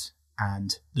habits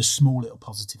and the small little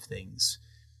positive things.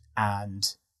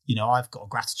 And, I've got a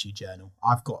gratitude journal.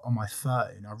 I've got on my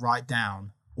phone, I write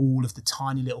down all of the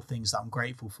tiny little things that I'm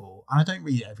grateful for. And I don't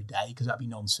read it every day because that'd be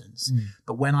nonsense.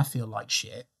 But when I feel like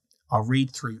shit, I'll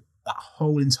read through that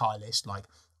whole entire list. Like,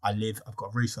 I've got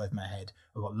a roof over my head.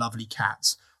 I've got lovely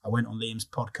cats. I went on Liam's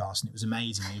podcast and it was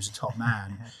amazing. He was a top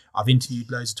man. I've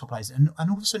interviewed loads of top players. And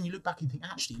all of a sudden you look back and think,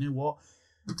 actually, you know what?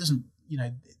 It doesn't,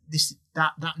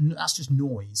 that's just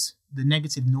noise, the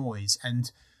negative noise.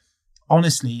 And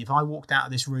honestly, if I walked out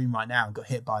of this room right now and got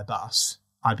hit by a bus,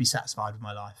 I'd be satisfied with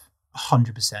my life,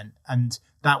 100%. And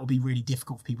that will be really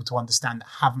difficult for people to understand that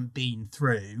haven't been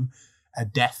through a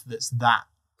death that's that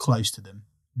close to them.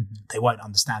 They won't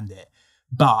understand it.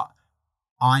 But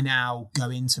I now go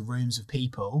into rooms of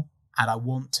people and I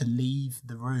want to leave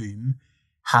the room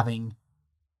having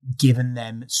given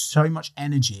them so much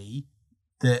energy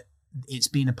that it's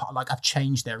been a part, like, I've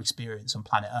changed their experience on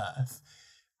planet Earth.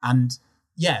 And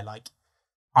yeah, like,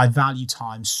 I value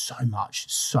time so much.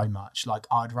 Like,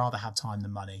 I'd rather have time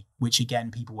than money, which again,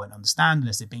 people won't understand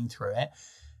unless they've been through it.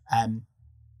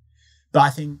 But I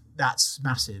think that's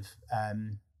massive.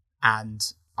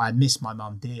 And I miss my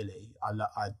mum dearly.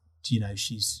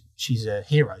 She's a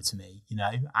hero to me,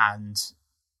 and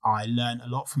I learned a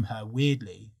lot from her,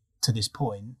 weirdly, to this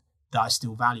point, that I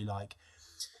still value. Like,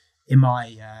 in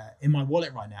my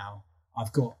wallet right now,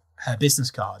 I've got her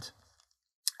business card,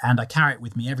 and I carry it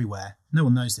with me everywhere. No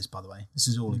one knows this, by the way. This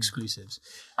is all exclusives.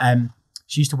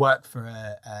 She used to work for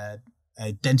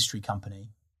a dentistry company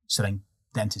selling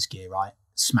dentist gear, right?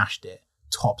 Smashed it.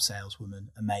 Top saleswoman,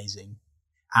 amazing.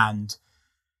 And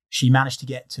she managed to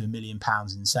get to £1 million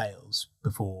in sales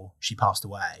before she passed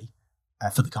away,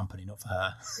 for the company, not for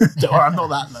her. Don't worry, I'm not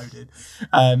that loaded.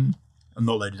 I'm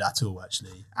not loaded at all,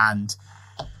 actually. And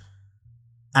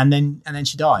then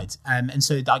she died. And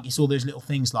so like, it's all those little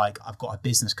things like I've got a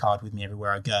business card with me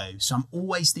everywhere I go. So I'm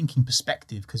always thinking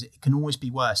perspective because it can always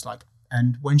be worse. Like,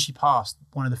 and when she passed,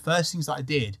 one of the first things that I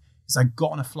did is I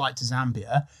got on a flight to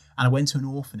Zambia and I went to an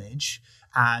orphanage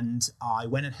and I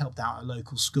went and helped out at a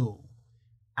local school.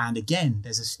 And again,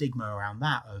 there's a stigma around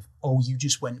that of, oh, you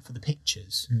just went for the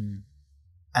pictures.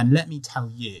 And let me tell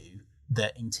you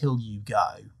that until you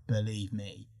go, believe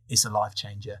me, it's a life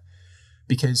changer.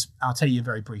 Because I'll tell you a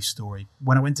very brief story.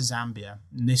 When I went to Zambia,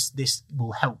 and this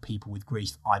will help people with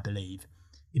grief, I believe.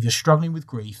 If you're struggling with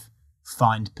grief,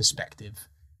 find perspective.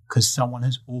 Because someone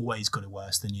has always got it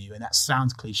worse than you. And that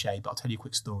sounds cliche, but I'll tell you a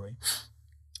quick story.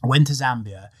 I went to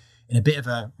Zambia in a bit of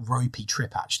a ropey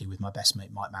trip, actually, with my best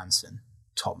mate, Mike Manson,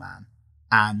 top man.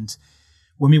 And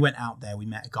when we went out there, we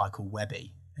met a guy called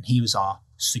Webby. And he was our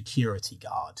security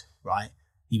guard, right?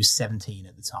 He was 17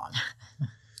 at the time.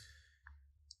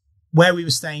 Where we were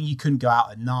staying, you couldn't go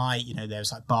out at night. You know, there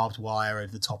was like barbed wire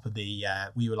over the top of the,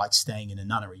 we were like staying in a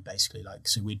nunnery, basically. Like,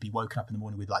 so we'd be woken up in the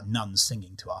morning with like nuns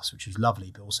singing to us, which was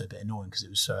lovely, but also a bit annoying because it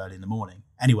was so early in the morning.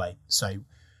 Anyway, so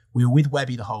we were with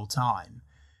Webby the whole time.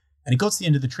 And it got to the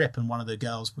end of the trip and one of the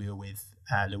girls we were with,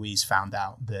 Louise, found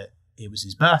out that it was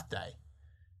his birthday.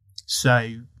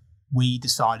 So we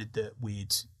decided that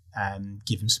we'd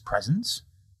give him some presents.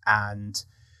 And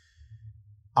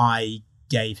I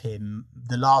gave him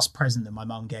the last present that my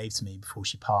mum gave to me before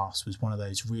she passed was one of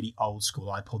those really old school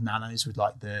iPod Nanos with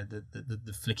like the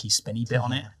flicky spinny bit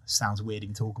on it. Sounds weird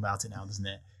even talking about it now, doesn't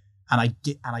it?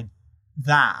 And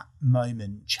that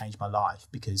moment changed my life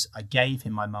because I gave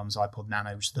him my mum's iPod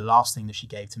Nano, which is the last thing that she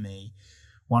gave to me.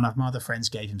 One of my other friends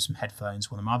gave him some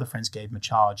headphones. One of my other friends gave him a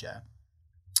charger.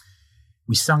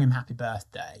 We sung him happy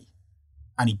birthday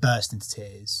and he burst into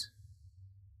tears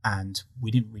and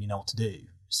we didn't really know what to do.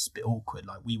 It's a bit awkward.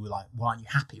 Like, we were like, why aren't you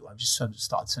happy? Well, I've just sort of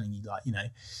started telling you, like, you know,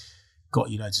 got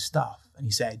you loads of stuff. And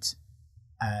he said,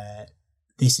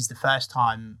 this is the first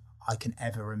time I can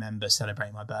ever remember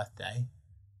celebrating my birthday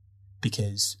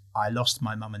because I lost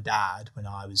my mum and dad when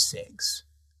I was 6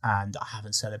 and I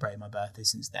haven't celebrated my birthday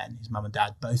since then. His mum and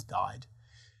dad both died.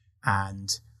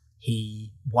 And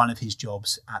one of his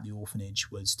jobs at the orphanage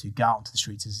was to go out onto the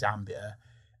streets of Zambia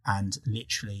and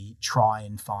literally try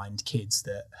and find kids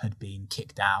that had been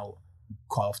kicked out,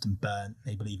 quite often burnt.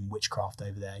 They believe in witchcraft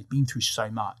over there. He'd been through so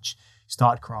much. He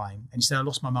started crying. And he said, I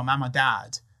lost my mum and my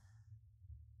dad.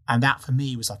 And that for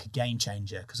me was like a game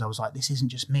changer because I was like, this isn't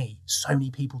just me. So many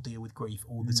people deal with grief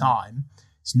all the time.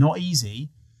 It's not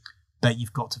easy, but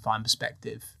you've got to find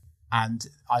perspective. And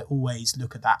I always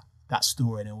look at that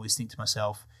story and I always think to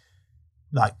myself,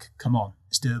 like, come on,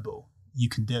 it's doable. You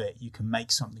can do it. You can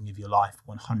make something of your life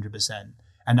 100%.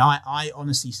 And I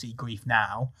honestly see grief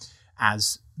now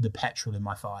as the petrol in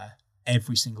my fire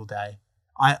every single day.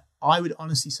 I would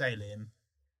honestly say, Liam,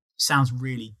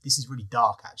 this is really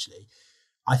dark actually.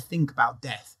 I think about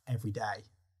death every day.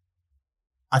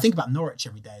 I think about Norwich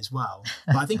every day as well,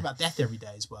 but I think about death every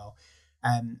day as well.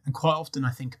 And quite often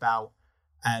I think about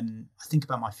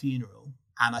my funeral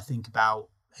and I think about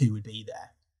who would be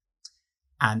there.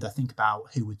 And I think about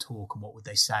who would talk and what would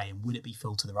they say and would it be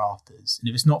full to the rafters? And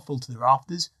if it's not full to the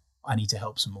rafters, I need to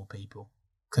help some more people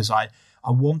because I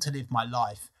want to live my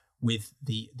life with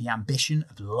the ambition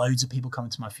of loads of people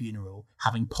coming to my funeral,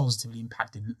 having positively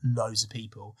impacted loads of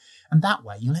people. And that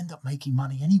way you'll end up making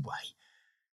money anyway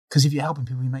because if you're helping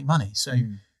people, you make money. So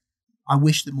I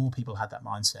wish that more people had that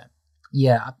mindset.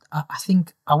 Yeah, I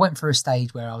think I went through a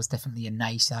stage where I was definitely a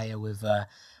naysayer with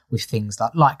things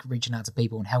like reaching out to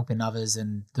people and helping others,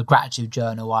 and the gratitude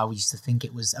journal. I used to think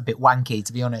it was a bit wanky,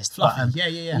 to be honest. Fluffy.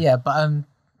 But, yeah.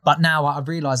 But now I've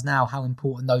realised now how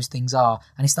important those things are,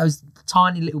 and it's those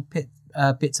tiny little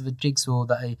bits of a jigsaw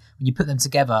that when you put them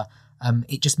together,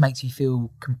 it just makes you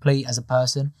feel complete as a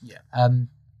person. Yeah.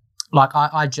 Like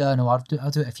I journal. I'll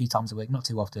do it a few times a week, not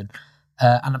too often.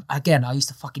 And again, I used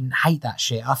to fucking hate that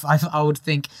shit. I would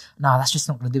think, no, that's just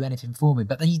not going to do anything for me.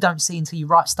 But then you don't see until you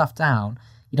write stuff down.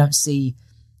 You don't see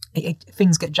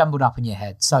things get jumbled up in your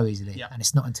head so easily. Yeah. And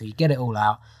it's not until you get it all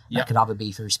out. That could either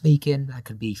be through speaking, that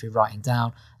could be through writing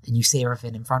down, and you see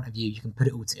everything in front of you. You can put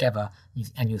it all together,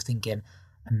 and you're thinking,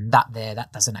 that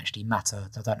doesn't actually matter.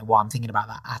 I don't know why I'm thinking about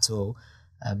that at all.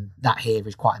 That here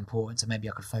is quite important, so maybe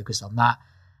I could focus on that.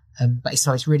 But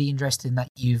it's really interesting that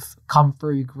you've come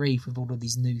through grief with all of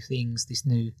these new things, this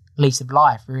new lease of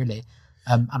life, really.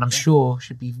 And I'm sure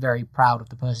she'd be very proud of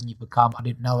the person you've become. I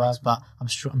didn't know her, but I'm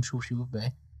sure she would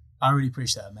be. I really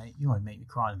appreciate that, mate. You want to make me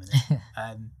cry in a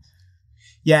minute.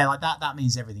 Yeah, like that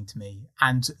means everything to me.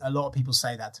 And a lot of people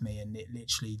say that to me, and it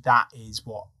literally, that is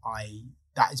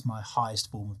my highest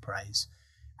form of praise.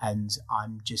 And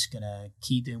I'm just going to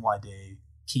keep doing what I do,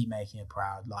 keep making her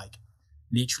proud. Like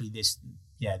literally this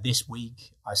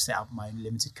week I set up my own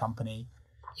limited company.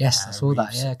 Yes, I saw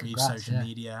that. Yeah, Reeve congrats. Social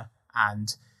Media.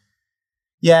 And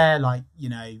yeah, like, you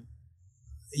know,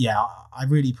 yeah, I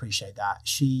really appreciate that.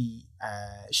 She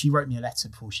wrote me a letter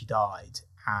before she died,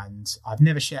 and I've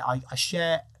never shared. I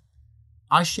share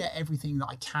everything that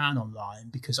I can online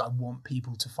because I want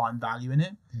people to find value in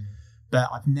it. But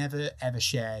I've never ever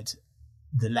shared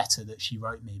the letter that she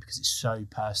wrote me because it's so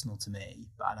personal to me.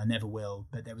 And I never will.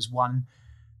 But there was one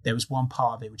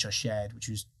part of it which I shared, which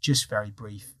was just very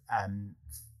brief.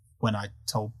 When I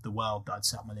told the world that I'd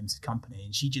set up my limited company,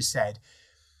 and she just said,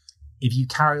 if you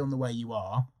carry on the way you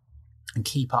are and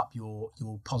keep up your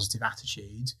positive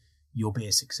attitude, you'll be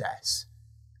a success.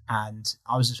 And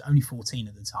I was just only 14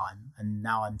 at the time, and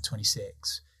now I'm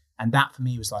 26. And that for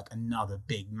me was like another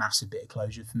big, massive bit of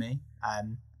closure for me.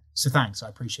 So thanks, I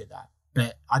appreciate that.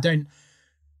 But I don't,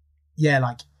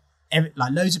 like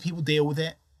loads of people deal with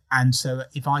it. And so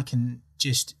if I can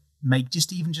just make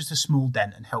just a small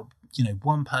dent and help, you know,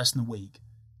 one person a week,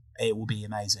 it will be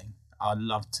amazing. I'd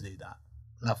love to do that.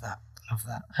 Love that.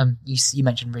 You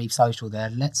mentioned Reeve Social there.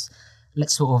 Let's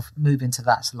sort of move into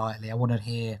that slightly. I want to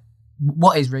hear,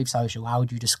 what is Reeve Social? How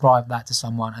would you describe that to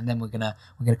someone? And then we're gonna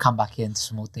come back into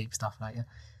some more deep stuff later.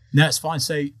 No, it's fine.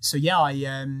 So yeah,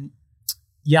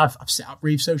 I've set up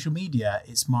Reeve Social Media.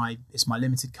 It's my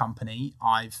limited company.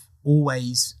 I've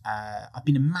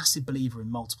been a massive believer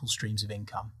in multiple streams of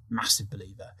income. Massive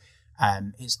believer.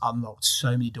 It's unlocked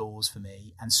so many doors for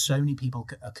me, and so many people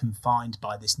are confined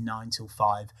by this 9 till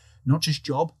 5, not just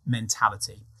job,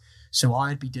 mentality. So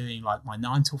I'd be doing like my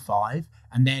 9 till 5,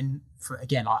 and then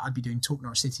I'd be doing Talk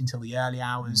Norwich City until the early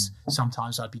hours.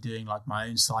 Sometimes I'd be doing like my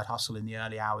own side hustle in the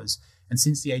early hours. And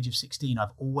since the age of 16,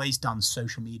 I've always done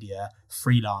social media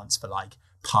freelance for like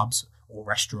pubs or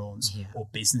restaurants or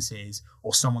businesses,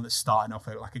 or someone that's starting off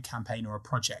like a campaign or a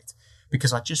project.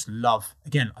 Because I just love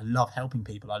helping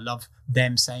people. I love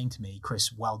them saying to me,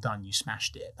 Chris, well done, you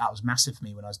smashed it. That was massive for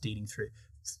me when I was dealing through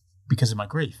because of my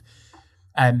grief.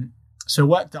 So I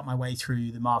worked up my way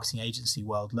through the marketing agency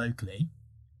world locally.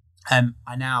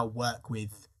 I now work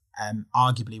with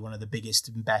arguably one of the biggest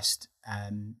and best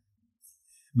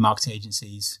marketing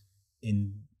agencies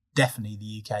in definitely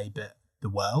the UK, but the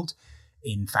world,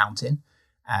 in Fountain.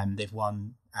 They've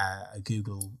won a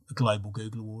global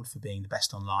Google award for being the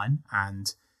best online,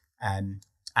 and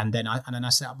then I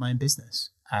set up my own business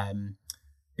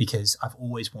because I've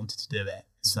always wanted to do it.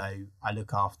 So I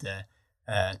look after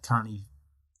currently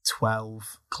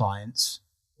 12 clients,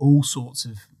 all sorts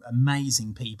of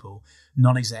amazing people,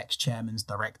 non-execs, chairmen,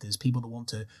 directors, people that want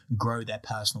to grow their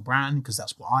personal brand, because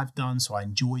that's what I've done. So I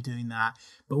enjoy doing that,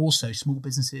 but also small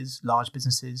businesses, large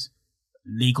businesses,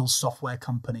 legal software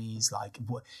companies, like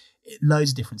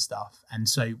loads of different stuff. And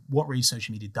so what Reeve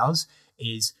Social Media does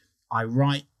is I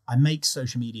make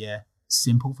social media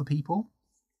simple for people,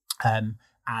 and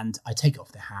I take it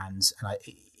off their hands, and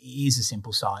it is a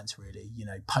simple science, really. You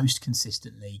know, post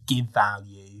consistently, give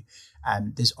value.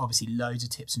 There's obviously loads of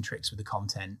tips and tricks with the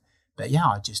content, but yeah,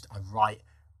 I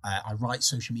write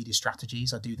social media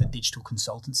strategies. I do the digital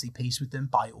consultancy piece with them,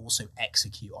 but I also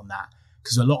execute on that.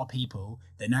 Because a lot of people,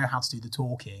 they know how to do the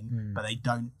talking, but they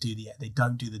don't do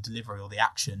the delivery or the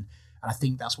action. And I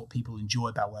think that's what people enjoy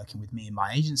about working with me and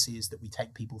my agency, is that we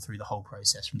take people through the whole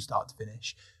process from start to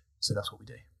finish. So that's what we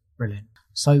do. Brilliant.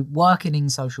 So working in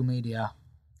social media,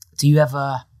 do you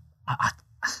ever,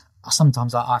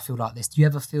 sometimes I feel like this, do you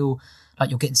ever feel like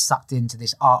you're getting sucked into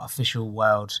this artificial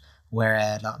world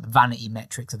where like the vanity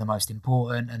metrics are the most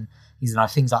important, and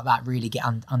things like that really get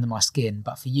under my skin?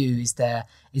 But for you, is there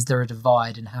a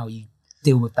divide in how you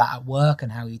deal with that at work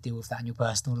and how you deal with that in your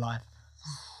personal life?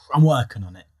 I'm working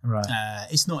on it. Right.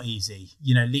 It's not easy.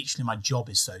 You know, literally my job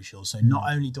is social. So not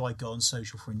only do I go on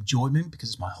social for enjoyment because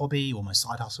it's my hobby or my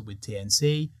side hustle with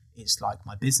TNC, it's like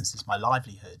my business, it's my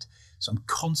livelihood. So I'm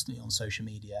constantly on social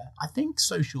media. I think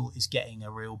social is getting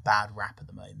a real bad rap at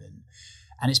the moment.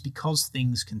 And it's because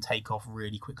things can take off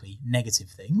really quickly, negative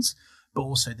things, but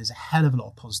also there's a hell of a lot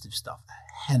of positive stuff,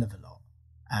 a hell of a lot.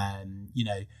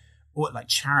 Or like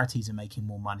charities are making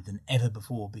more money than ever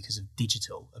before because of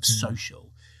digital, of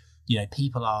social. You know,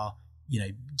 people are,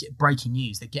 breaking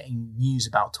news. They're getting news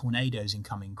about tornadoes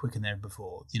incoming quicker than ever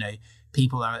before. You know,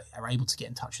 people are able to get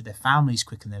in touch with their families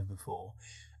quicker than ever before.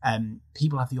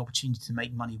 People have the opportunity to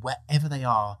make money wherever they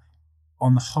are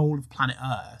on the whole of planet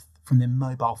Earth from their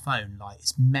mobile phone. Like,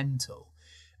 it's mental.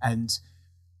 And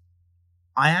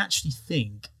I actually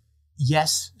think,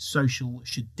 yes, social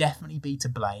should definitely be to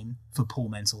blame for poor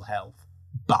mental health.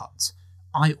 But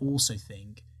I also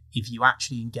think if you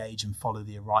actually engage and follow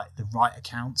the right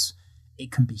accounts,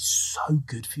 it can be so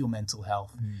good for your mental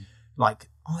health. Like,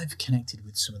 I've connected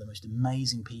with some of the most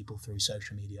amazing people through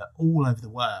social media all over the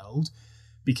world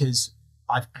because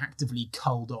I've actively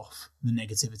culled off the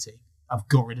negativity. I've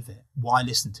got rid of it. Why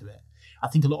listen to it? I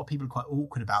think a lot of people are quite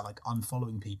awkward about like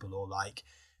unfollowing people or like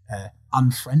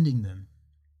unfriending them.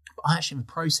 But I actually have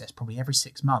a process probably every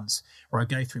 6 months where I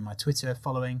go through my Twitter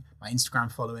following, my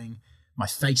Instagram following, my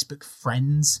Facebook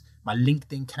friends, my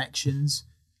LinkedIn connections,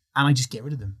 and I just get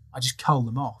rid of them. I just cull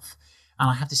them off. And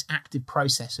I have this active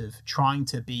process of trying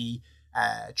to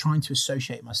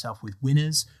associate myself with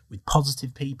winners, with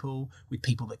positive people, with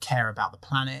people that care about the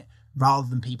planet, rather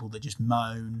than people that just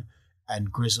moan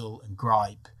and grizzle and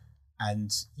gripe.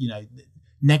 And, you know,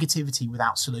 negativity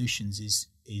without solutions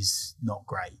is not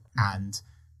great. And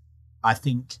I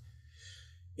think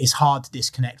it's hard to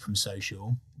disconnect from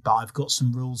social, but I've got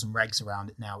some rules and regs around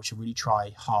it now, which I really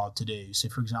try hard to do. So,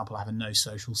 for example, I have a no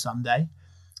social Sunday,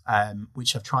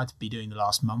 which I've tried to be doing the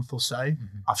last month or so.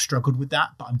 I've struggled with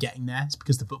that, but I'm getting there. It's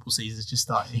because the football season is just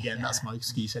starting again. Yeah. That's my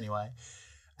excuse anyway.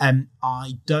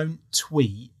 I don't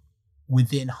tweet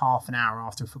within half an hour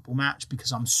after a football match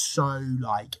because I'm so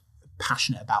like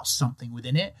passionate about something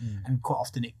within it, and quite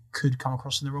often it could come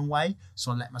across in the wrong way.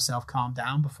 So I let myself calm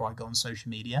down before I go on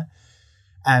social media.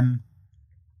 I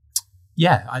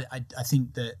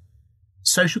think that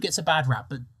social gets a bad rap,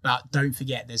 but don't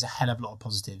forget there's a hell of a lot of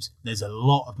positives. There's a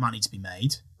lot of money to be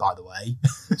made, by the way.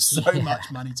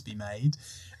 Much money to be made.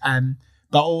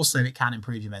 But also it can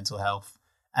improve your mental health.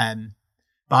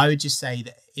 But I would just say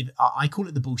that I call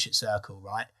it the bullshit circle,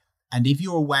 right? And if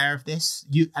you're aware of this,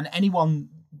 you'll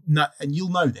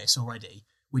know this already,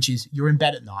 which is you're in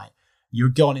bed at night, you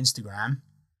go on Instagram,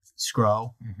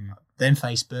 scroll, then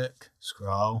Facebook,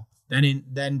 scroll,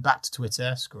 then back to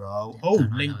Twitter, scroll.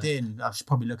 LinkedIn, I should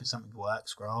probably look at something for work,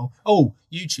 scroll.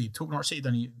 YouTube, Talk Norwich City,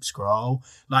 then you scroll.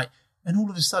 And all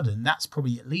of a sudden, that's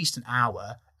probably at least an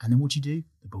hour. And then what do you do?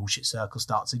 The bullshit circle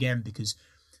starts again, because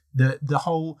the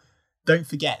whole, don't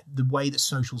forget, the way that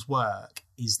socials work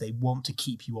is they want to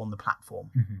keep you on the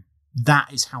platform.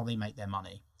 That is how they make their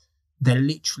money. They're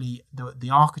literally, the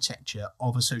architecture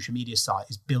of a social media site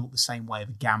is built the same way of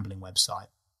a gambling website.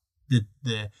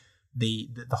 The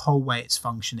whole way it's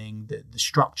functioning, the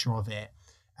structure of it,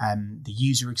 the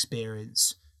user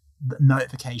experience, the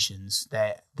notifications,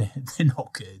 they're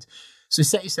not good. So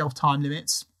set yourself time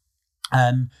limits.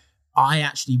 I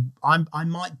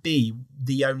might be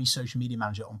the only social media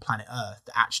manager on planet Earth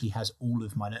that actually has all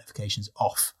of my notifications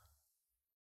off.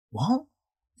 What?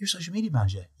 You're a social media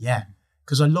manager? Yeah.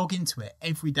 Because I log into it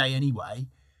every day anyway,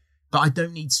 but I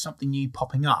don't need something new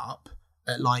popping up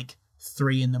at like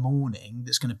 3 a.m.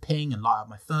 that's going to ping and light up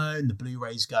my phone. The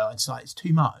Blu-rays go. It's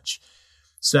too much.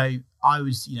 So I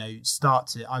would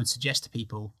suggest to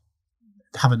people,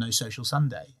 have a no social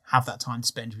Sunday. Have that time to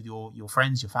spend with your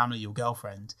friends, your family, your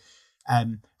girlfriend.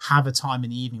 Have a time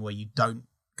in the evening where you don't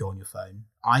go on your phone.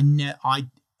 A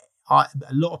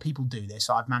lot of people do this.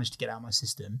 I've managed to get out of my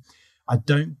system. I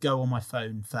don't go on my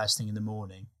phone first thing in the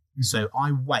morning. So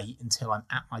I wait until I'm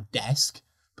at my desk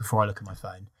before I look at my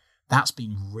phone. That's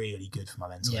been really good for my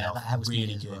mental health. That helps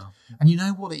really good. Well. And you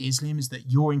know what it is, Liam, is that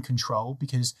you're in control,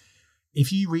 because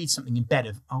if you read something in bed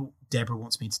of, Deborah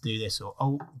wants me to do this,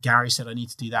 or, Gary said I need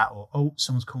to do that, or,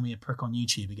 someone's calling me a prick on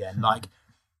YouTube again, like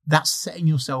that's setting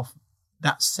your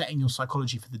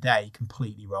psychology for the day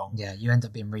completely wrong. Yeah, you end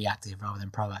up being reactive rather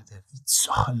than proactive.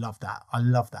 I love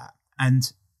that.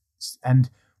 And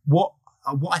what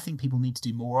I think people need to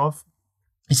do more of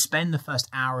is spend the first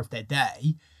hour of their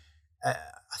day.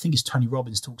 I think it's Tony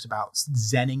Robbins talks about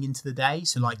zenning into the day.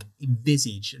 So like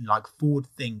envisage and like forward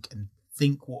think and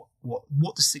think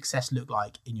what does success look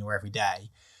like in your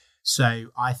everyday. So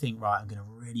I think, right, I'm going to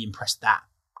really impress that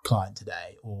client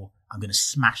today, or I'm going to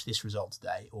smash this result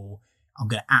today, or I'm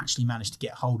going to actually manage to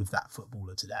get hold of that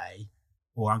footballer today,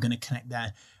 or I'm going to connect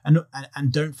there.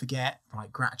 And don't forget,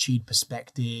 right, gratitude,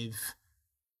 perspective.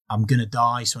 I'm going to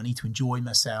die, so I need to enjoy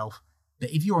myself.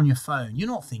 But if you're on your phone, you're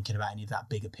not thinking about any of that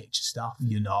bigger picture stuff.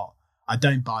 You're not. I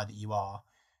don't buy that you are.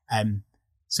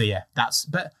 So yeah,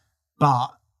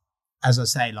 but as I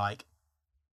say, like,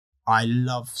 I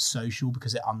love social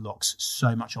because it unlocks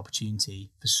so much opportunity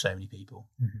for so many people.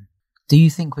 Do you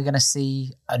think we're going to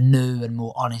see a new and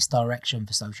more honest direction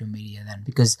for social media then?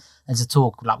 Because there's a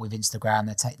talk like with Instagram,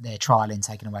 they're trialing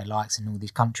taking away likes in all these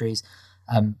countries.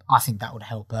 I think that would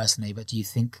help personally, but do you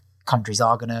think platforms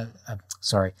are going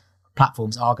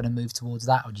to move towards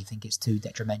that, or do you think it's too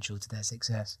detrimental to their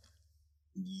success?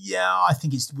 Yeah, I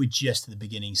think we're just at the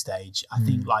beginning stage. I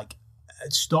think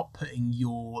stop putting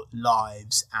your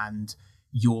lives and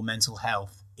your mental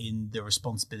health in the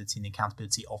responsibility and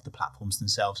accountability of the platforms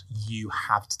themselves. You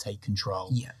have to take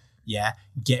control. Yeah.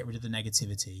 Get rid of the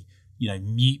negativity,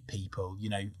 mute people,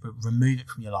 remove it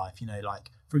from your life.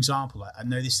 Like, for example, I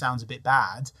know this sounds a bit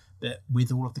bad, but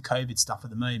with all of the COVID stuff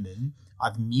at the moment,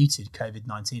 I've muted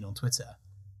COVID-19 on Twitter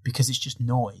because it's just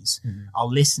noise.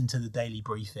 I'll listen to the daily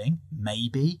briefing,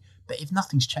 maybe, but if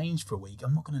nothing's changed for a week,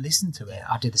 I'm not going to listen to it. Yeah,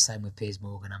 I do the same with Piers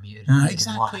Morgan. I'm muted.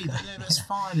 Exactly. That's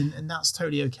fine, and that's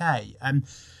totally okay.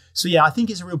 So yeah, I think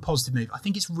it's a real positive move. I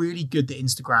think it's really good that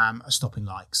Instagram are stopping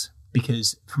likes,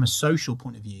 because from a social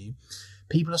point of view,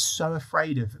 people are so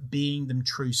afraid of being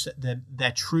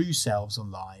their true selves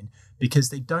online, because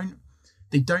they don't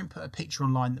put a picture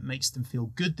online that makes them feel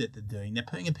good that they're doing. They're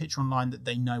putting a picture online that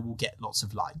they know will get lots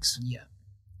of likes. Yeah.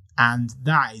 And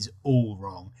that is all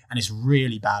wrong. And it's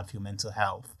really bad for your mental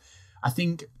health. I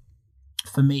think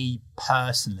for me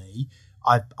personally,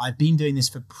 I've been doing this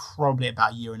for probably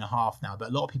about a year and a half now, but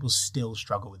a lot of people still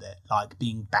struggle with it, like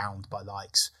being bound by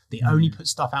likes. They only put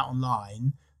stuff out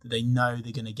online that they know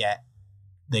they're going to get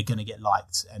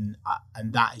liked. And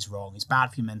that is wrong. It's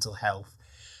bad for your mental health.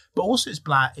 But also it's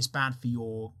bad for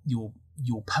your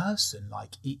person.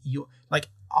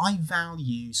 I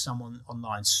value someone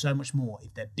online so much more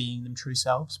if they're being them true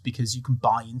selves, because you can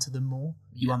buy into them more.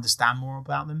 You understand more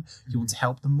about them. You want to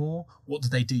help them more. What do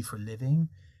they do for a living?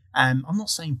 I'm not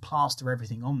saying plaster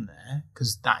everything on there,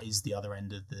 because that is the other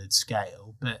end of the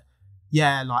scale. But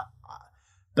yeah,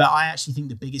 but I actually think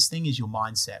the biggest thing is your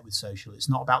mindset with social. It's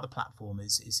not about the platform.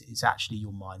 It's actually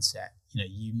your mindset.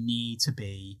 You need to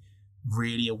be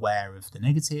really aware of the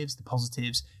negatives, the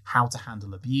positives, how to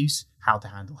handle abuse, how to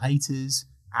handle haters,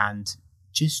 and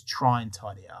just try and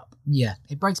tidy it up. Yeah,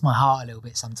 it breaks my heart a little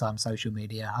bit sometimes, social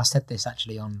media. I said this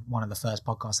actually on one of the first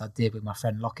podcasts I did with my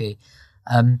friend Lockie,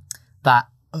 that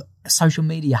social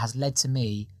media has led to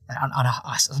me, and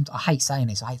I hate saying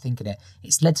this, I hate thinking it,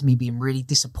 it's led to me being really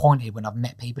disappointed when I've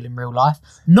met people in real life.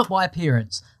 Not by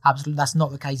appearance, absolutely, that's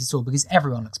not the case at all, because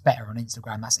everyone looks better on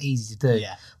Instagram, that's easy to do.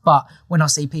 Yeah. But when I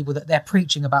see people that they're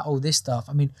preaching about all this stuff,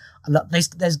 I mean,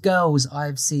 there's girls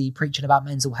I see preaching about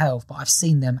mental health, but I've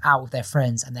seen them out with their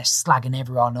friends and they're slagging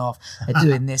everyone off, they're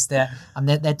doing this, they're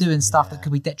doing stuff that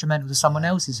could be detrimental to someone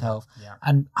else's health. Yeah.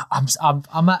 And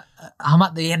I'm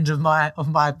at the end of my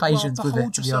patience with it, to be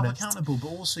hold yourself honest. accountable, but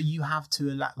also you have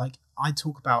to I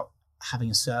talk about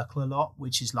having a circle a lot,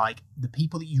 which is like the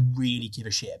people that you really give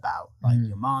a shit about, like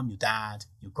your mum, your dad,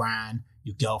 your gran,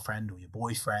 your girlfriend or your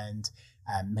boyfriend,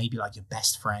 maybe like your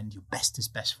best friend, your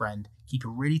bestest best friend. Keep a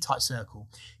really tight circle.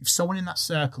 If someone in that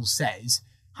circle says,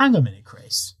 hang on a minute,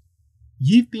 Chris,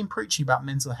 you've been preaching about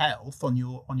mental health on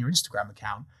your Instagram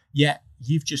account, yet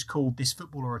you've just called this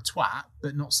footballer a twat,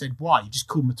 but not said why. You just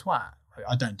called him a twat.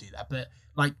 I don't do that, but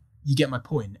you get my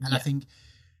point. And I think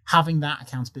having that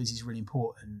accountability is really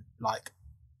important.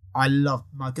 I love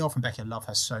my girlfriend Becky. I love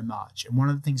her so much, and one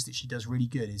of the things that she does really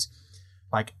good is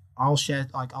I'll share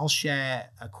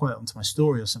a quote onto my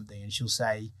story or something, and she'll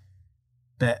say,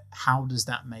 "But how does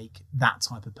that make that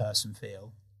type of person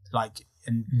feel?"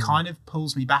 Kind of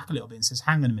pulls me back a little bit and says,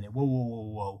 "Hang on a minute,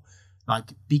 whoa,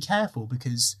 be careful,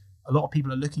 because a lot of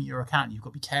people are looking at your account. And you've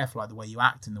got to be careful, the way you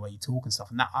act and the way you talk and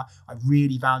stuff." And that I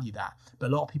really value that,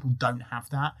 but a lot of people don't have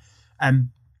that.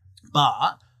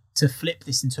 But to flip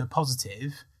this into a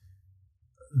positive,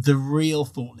 the real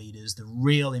thought leaders, the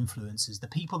real influencers, the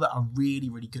people that are really,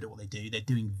 really good at what they do, they're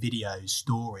doing videos,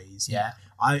 stories. Yeah.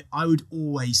 I would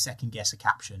always second guess a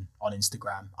caption on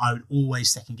Instagram. I would always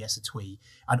second guess a tweet.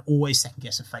 I'd always second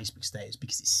guess a Facebook status,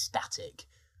 because it's static.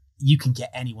 You can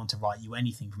get anyone to write you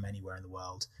anything from anywhere in the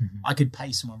world. Mm-hmm. I could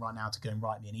pay someone right now to go and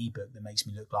write me an ebook that makes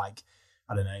me look like,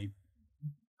 I don't know,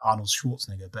 Arnold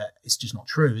Schwarzenegger, but it's just not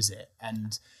true, is it?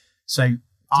 And so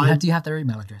do you have their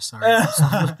email address? Sorry. No,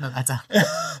 that's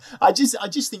I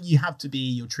just think you have to be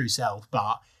your true self,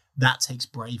 but that takes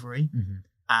bravery,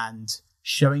 and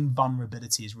showing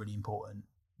vulnerability is really important,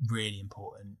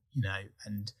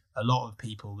 and a lot of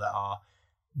people that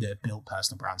build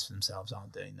personal brands for themselves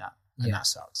aren't doing that. And that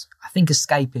sucks. I think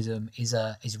escapism is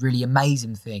a really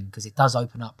amazing thing, because it does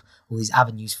open up all these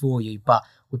avenues for you. But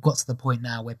we've got to the point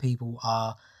now where people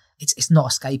are it's not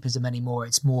escapism anymore.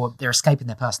 It's more they're escaping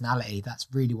their personality. That's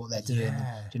really what they're doing.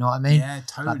 Do you know what I mean? Yeah,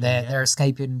 totally. Like they're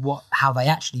escaping how they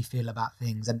actually feel about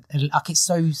things. And like it's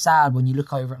so sad when you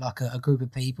look over at like a group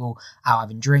of people out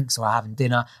having drinks or having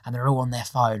dinner and they're all on their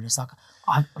phone. It's like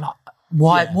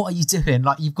why? Yeah. What are you doing?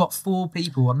 Like you've got 4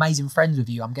 people, amazing friends with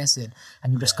you, I'm guessing,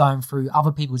 and you're just going through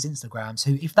other people's Instagrams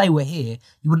who, if they were here,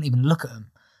 you wouldn't even look at them.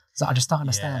 So I just don't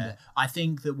understand it. I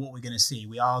think that what we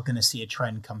are going to see a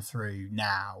trend come through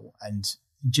now, and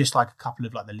just like a couple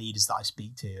of like the leaders that I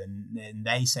speak to, and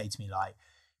they say to me like,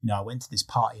 I went to this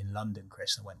party in London,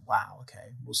 Chris, and I went, wow,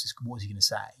 okay, what's he going to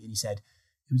say? And he said,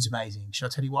 it was amazing. Should I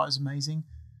tell you why it was amazing?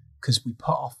 Because we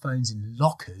put our phones in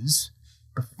lockers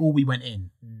before we went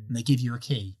in, and they give you a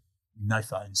key. No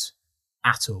phones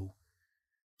at all.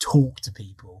 Talk to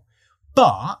people.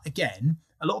 But again,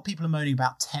 a lot of people are moaning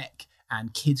about tech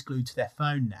and kids glued to their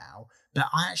phone now. But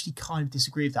I actually kind of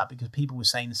disagree with that, because people were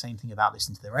saying the same thing about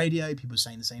listening to the radio. People were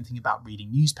saying the same thing about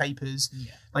reading newspapers.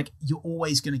 Yeah. Like you're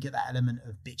always going to get that element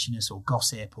of bitchiness or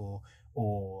gossip or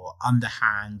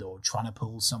underhand or trying to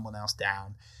pull someone else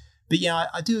down. But yeah,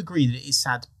 I do agree that it is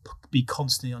sad to be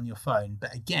constantly on your phone.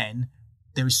 But again,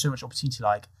 there is so much opportunity.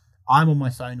 Like I'm on my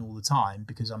phone all the time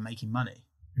because I'm making money.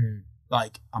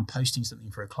 Like I'm posting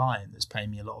something for a client that's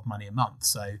paying me a lot of money a month.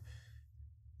 So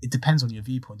it depends on your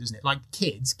viewpoint, doesn't it? Like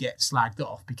kids get slagged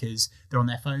off because they're on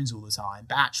their phones all the time,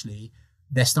 but actually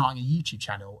they're starting a YouTube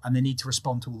channel and they need to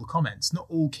respond to all the comments. Not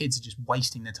all kids are just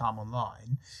wasting their time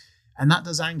online. And that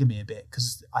does anger me a bit,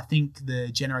 because I think the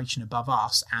generation above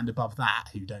us and above that,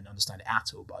 who don't understand it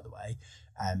at all, by the way,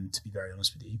 to be very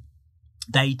honest with you,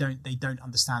 they don't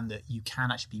understand that you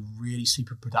can actually be really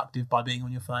super productive by being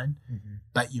on your phone.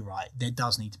 But you're right, there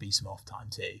does need to be some off time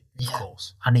too, of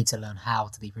course. I need to learn how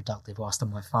to be productive whilst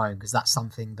on my phone, because that's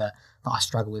something that I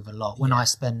struggle with a lot. When I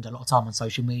spend a lot of time on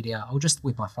social media, or just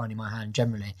with my phone in my hand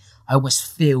generally, I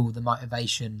almost feel the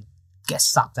motivation gets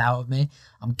sucked out of me.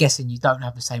 I'm guessing you don't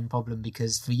have the same problem,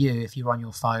 because for you, if you're on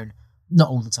your phone, not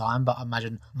all the time, but I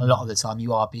imagine a lot of the time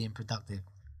you are being productive.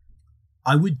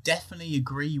 I would definitely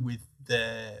agree with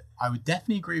the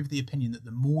opinion that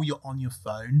the more you're on your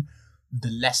phone, the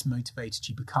less motivated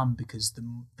you become, because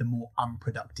the more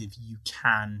unproductive you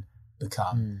can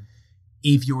become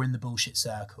if you're in the bullshit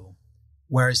circle.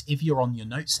 Whereas if you're on your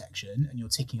notes section and you're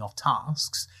ticking off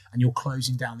tasks and you're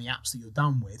closing down the apps that you're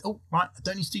done with, oh, right, I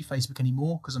don't need to do Facebook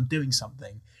anymore because I'm doing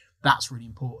something. That's really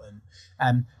important.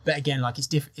 But again, like it's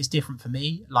different for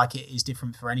me. Like it is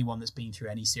different for anyone that's been through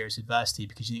any serious adversity,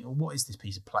 because you think, well, what is this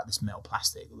piece of this metal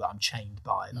plastic that I'm chained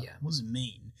by? Like, what does it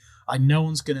mean? Like no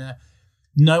one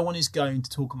is going to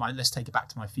talk about, let's take it back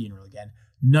to my funeral again.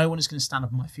 No one is going to stand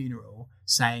up at my funeral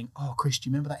saying, oh, Chris, do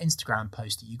you remember that Instagram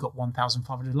post that you got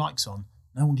 1,500 likes on?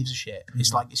 No one gives a shit.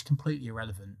 It's like, it's completely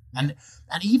irrelevant. And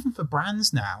even for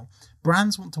brands now,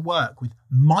 brands want to work with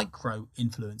micro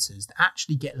influencers that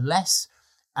actually get less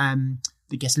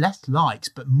likes,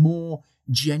 but more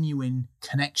genuine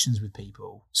connections with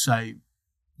people. So,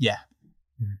 yeah.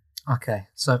 Okay.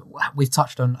 So we've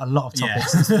touched on a lot of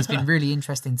topics. It's been really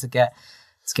interesting to get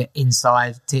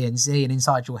inside TNC and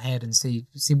inside your head and see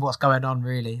what's going on,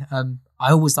 really.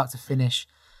 I always like to finish.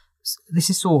 This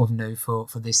is sort of new for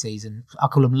this season. I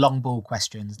call them long ball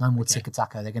questions. No more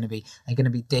tiki-taka. They're going to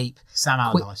be deep. Sam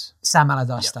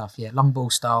Allardyce stuff. Yeah, long ball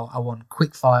style. I want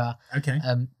quick fire. Okay.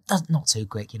 Not too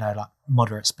quick. Like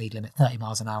moderate speed limit, 30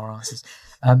 miles an hour answers.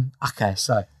 Okay.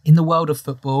 So in the world of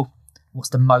football, what's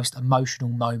the most emotional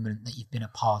moment that you've been a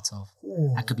part of?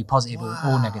 That could be positive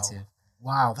or negative.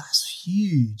 Wow, that's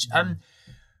huge.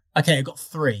 Okay, I've got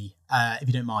 3, if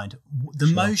you don't mind. The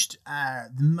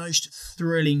most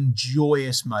thrilling,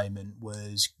 joyous moment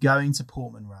was going to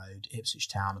Portman Road, Ipswich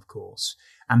Town, of course,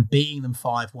 and beating them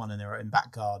 5-1 in their own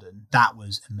back garden. That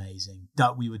was amazing.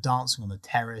 We were dancing on the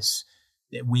terrace.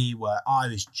 That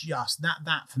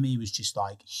for me was just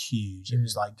like huge. It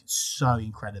was like so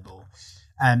incredible.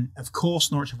 Of course,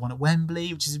 Norwich have won at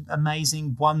Wembley, which is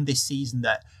amazing. Won this season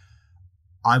that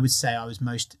I would say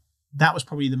that was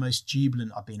probably the most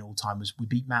jubilant I've been all time. Was we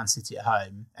beat Man City at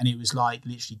home, and it was like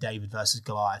literally David versus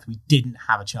Goliath. We didn't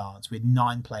have a chance. We had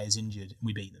 9 players injured, and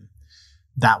we beat them.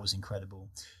 That was incredible.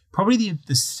 Probably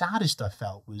the saddest I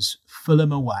felt was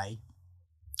Fulham away.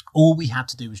 All we had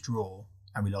to do was draw,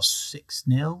 and we lost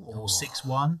 6-0 or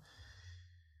 6-1,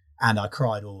 and I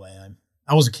cried all the way home.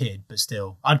 I was a kid, but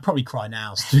still, I'd probably cry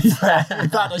now. In fact,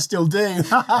 I still do.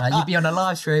 You'd be on a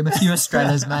live stream, a few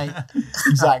Australians, mate.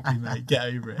 Exactly, mate. Get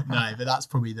over it. No, but that's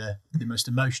probably the most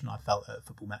emotional I felt at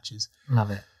football matches.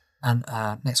 Love it. And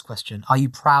next question. Are you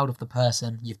proud of the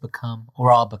person you've become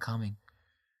or are becoming?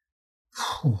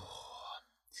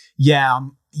 Yeah,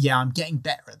 yeah, I'm getting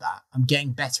better at that. I'm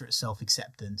getting better at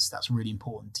self-acceptance. That's really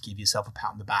important, to give yourself a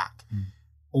pat on the back.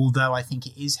 Although I think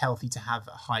it is healthy to have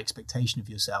a high expectation of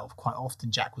yourself. Quite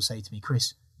often Jack will say to me,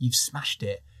 Chris, you've smashed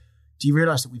it. Do you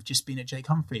realise that we've just been at Jake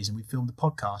Humphries and we filmed the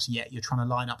podcast, yet you're trying to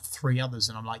line up 3 others?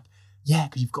 And I'm like, yeah,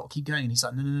 because you've got to keep going. And he's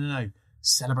like, no.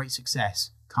 Celebrate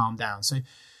success. Calm down. So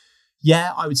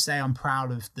yeah, I would say I'm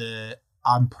proud of the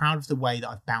way that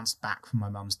I've bounced back from my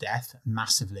mum's death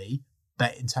massively.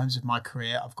 But in terms of my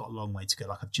career, I've got a long way to go.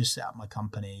 Like, I've just set up my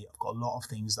company. I've got a lot of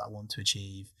things that I want to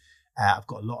achieve. I've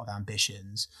got a lot of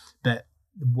ambitions. But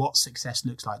what success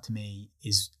looks like to me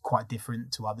is quite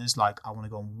different to others. Like, I want to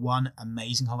go on one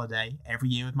amazing holiday every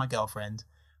year with my girlfriend.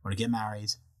 I want to get married.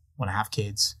 I want to have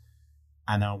kids.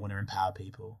 And I want to empower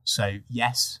people. So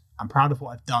yes, I'm proud of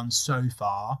what I've done so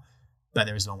far, but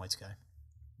there is a long way to go.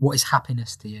 What is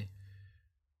happiness to you?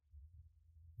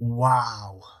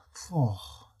 Wow.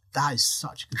 That is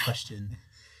such a good question.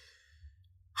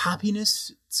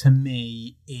 Happiness to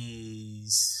me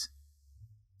is...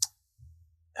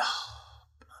 Oh,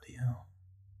 bloody hell.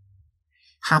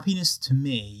 Happiness to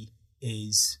me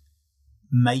is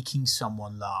making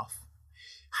someone laugh.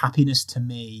 Happiness to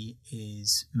me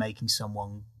is making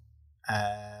someone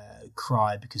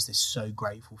cry because they're so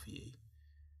grateful for you.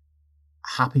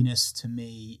 Happiness to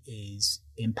me is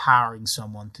empowering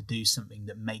someone to do something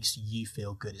that makes you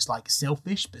feel good. It's like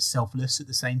selfish but selfless at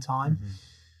the same time.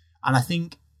 And I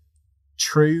think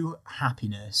true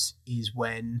happiness is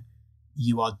when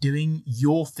you are doing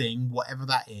your thing, whatever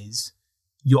that is.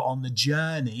 You're on the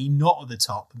journey, not at the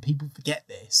top, and people forget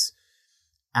this.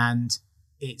 And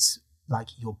it's like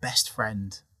your best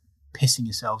friend pissing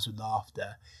yourselves with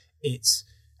laughter. It's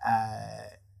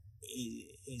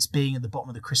being at the bottom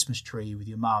of the Christmas tree with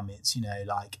your mum. It's,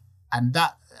 and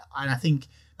I think,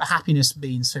 but happiness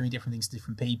means so many different things to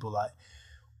different people. Like,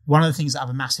 one of the things that I have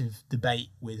a massive debate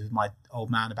with my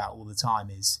old man about all the time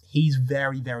is he's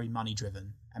very, very money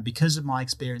driven. And because of my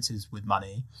experiences with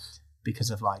money,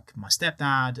 because of like my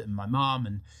stepdad and my mum,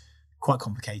 and quite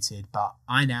complicated, but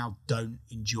I now don't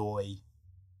enjoy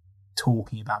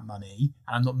talking about money,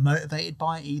 and I'm not motivated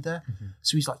by it either.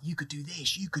 So he's like, you could do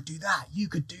this, you could do that, you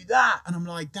could do that. And I'm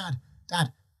like, Dad,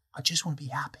 I just want to be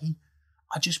happy.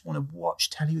 I just want to watch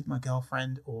telly with my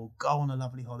girlfriend or go on a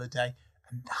lovely holiday,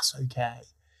 and that's okay.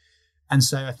 And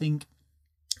so I think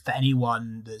for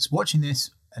anyone that's watching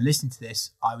this and listening to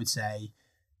this, I would say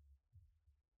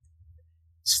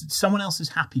someone else's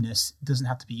happiness doesn't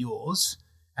have to be yours,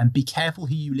 and be careful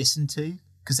who you listen to,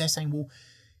 because they're saying, well,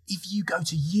 if you go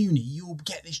to uni, you'll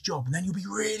get this job and then you'll be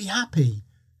really happy.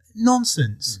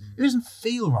 Nonsense. It doesn't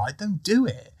feel right. Don't do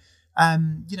it.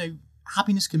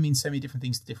 Happiness can mean so many different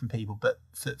things to different people. But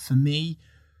for me,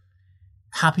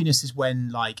 happiness is when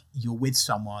like you're with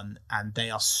someone and they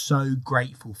are so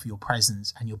grateful for your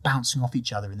presence and you're bouncing off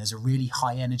each other and there's a really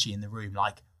high energy in the room.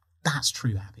 Like, that's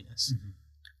true happiness.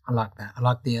 I like that. I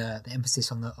like the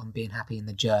emphasis on being happy in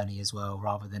the journey as well,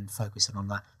 rather than focusing on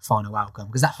that final outcome.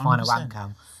 Because that final 100%.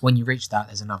 Outcome, when you reach that,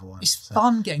 there's another one. It's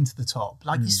fun getting to the top.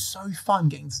 Like, it's so fun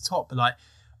getting to the top. But like,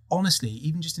 honestly,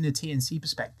 even just in a TNC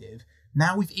perspective,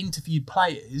 now we've interviewed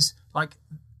players. Like,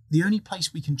 the only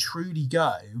place we can truly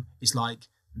go is like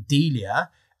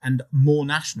Delia and more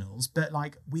nationals. But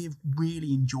like, we're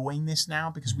really enjoying this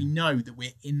now because we know that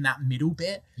we're in that middle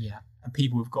bit. Yeah. And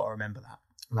people have got to remember that.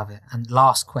 Love it. And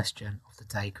last question of the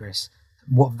day, Chris.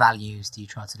 What values do you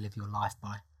try to live your life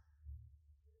by?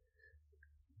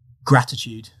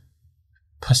 Gratitude,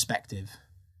 perspective,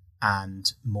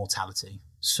 and mortality.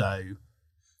 So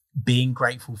being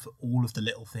grateful for all of the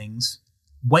little things,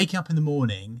 waking up in the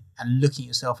morning and looking at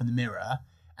yourself in the mirror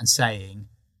and saying,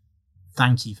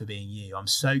 thank you for being you. I'm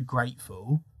so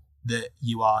grateful that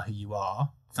you are who you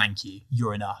are. Thank you.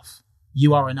 You're enough.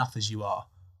 You are enough as you are.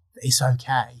 It's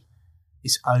okay.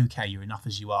 It's okay. You're enough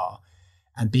as you are.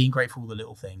 And being grateful for the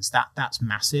little things, that's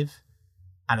massive.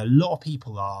 And a lot of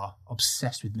people are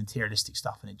obsessed with materialistic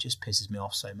stuff, and it just pisses me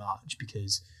off so much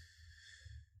because,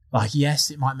 like, yes,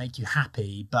 it might make you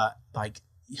happy, but like,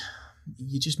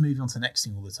 you're just moving on to the next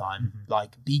thing all the time.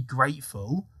 Like, be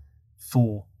grateful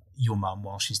for your mum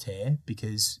while she's here,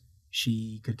 because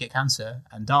she could get cancer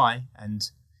and die, and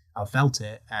I felt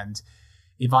it. And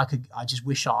if I could, I just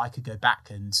wish I could go back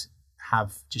and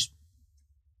have just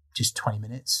 20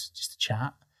 minutes just to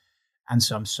chat. And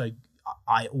so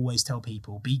I always tell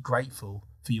people, be grateful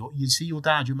for you see your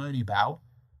dad you're moaning about,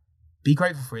 be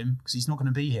grateful for him because he's not going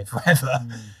to be here forever.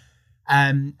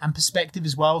 And perspective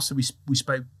as well. So we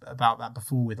spoke about that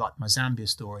before with like my Zambia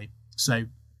story. So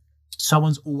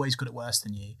someone's always got it worse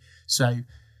than you. So,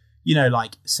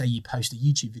 like, say you post a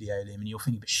YouTube video, Liam, and you're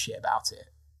thinking a bit shit about it.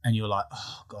 and you're like,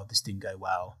 oh God, this didn't go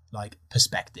well. Like,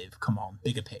 perspective, come on,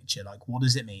 bigger picture. Like, what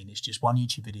does it mean? It's just one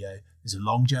YouTube video. There's a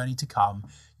long journey to come.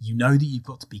 You know that you've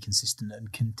got to be consistent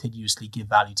and continuously give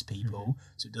value to people.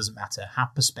 So it doesn't matter.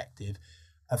 Have perspective.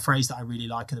 A phrase that I really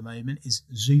like at the moment is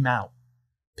zoom out.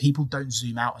 People don't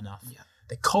zoom out enough. Yeah.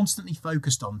 They're constantly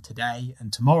focused on today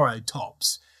and tomorrow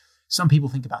tops. Some people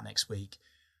think about next week.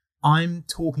 I'm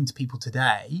talking to people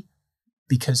today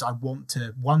because I want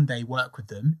to one day work with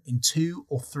them in 2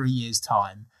 or 3 years'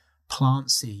 time, plant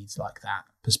seeds like that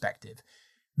perspective.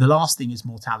 The last thing is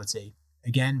mortality.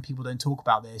 Again, people don't talk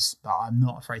about this, but I'm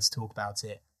not afraid to talk about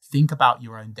it. Think about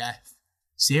your own death.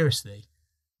 Seriously.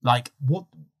 Like, what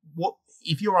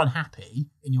if you're unhappy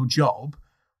in your job,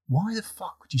 why the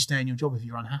fuck would you stay in your job if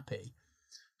you're unhappy?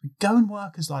 Go and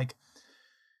work as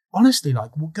honestly,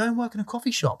 go and work in a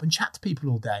coffee shop and chat to people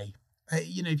all day.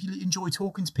 If you enjoy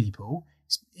talking to people,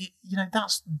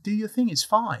 do your thing. It's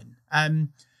fine.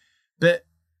 But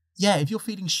yeah, if you're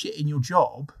feeling shit in your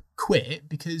job, quit,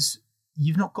 because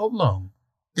you've not got long.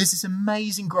 There's this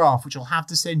amazing graph, which I'll have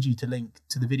to send you to link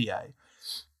to the video.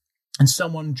 And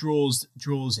someone draws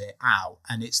it out,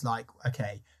 and it's like,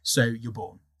 okay, so you're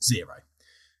born 0.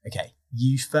 Okay,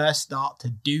 you first start to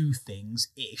do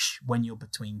things-ish when you're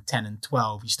between 10 and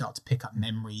 12. You start to pick up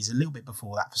memories a little bit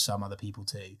before that for some other people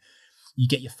too. You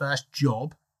get your first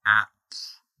job at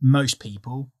most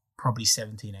people, probably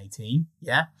 17, 18,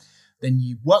 yeah? Then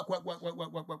you work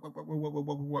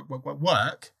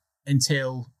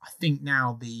until I think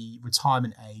now the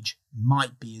retirement age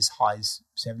might be as high as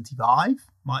 75.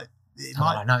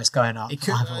 I know it's going up. It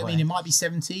could, it might be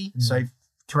 70, so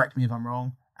correct me if I'm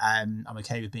wrong. I'm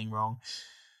okay with being wrong.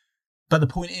 But the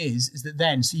point is that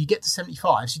then, so you get to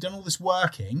 75, so you've done all this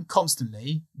working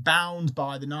constantly, bound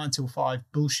by the 9 till 5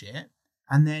 bullshit,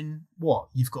 and then what?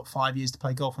 You've got 5 years to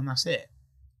play golf and that's it.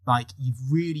 Like, you've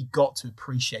really got to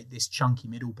appreciate this chunky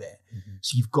middle bit.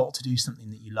 So you've got to do something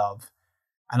that you love.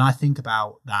 And I think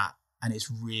about that, and it's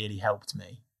really helped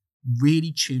me.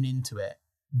 Really tune into it.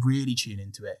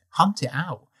 Hunt it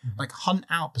out. Hunt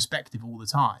out perspective all the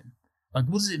time. What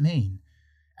does it mean?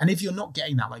 And if you're not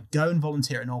getting that, go and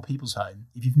volunteer at an old people's home.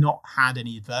 If you've not had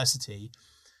any adversity,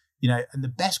 and the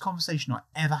best conversation I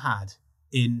ever had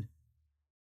in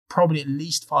probably at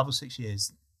least 5 or 6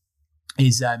 years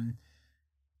is I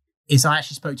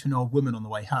actually spoke to an old woman on the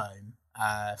way home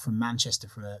from Manchester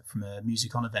from a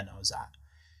Music On event I was at.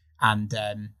 And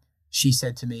she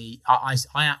said to me, I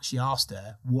actually asked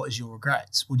her, what is your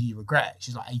regrets? What do you regret?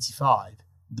 She's 85.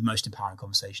 The most empowering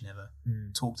conversation ever.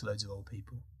 Talk to loads of old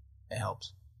people. It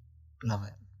helps. Love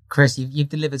it. Chris, you've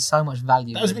delivered so much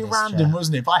value. That was a bit random,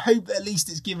 wasn't it? But I hope that at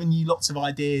least it's given you lots of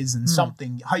ideas and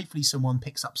something. Hopefully someone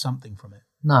picks up something from it.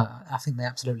 No, I think they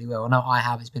absolutely will. I know I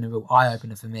have. It's been a real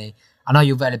eye-opener for me. I know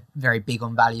you're very, very big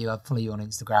on value. I follow you on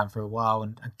Instagram for a while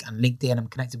and LinkedIn. I'm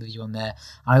connected with you on there.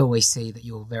 I always see that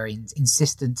you're very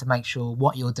insistent to make sure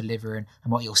what you're delivering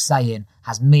and what you're saying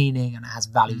has meaning and it has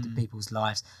value to people's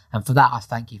lives. And for that, I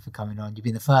thank you for coming on. You've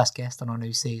been the first guest on our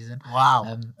new season.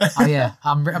 Wow.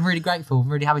 I'm really grateful. I'm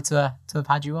really happy to have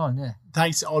had you on. Yeah.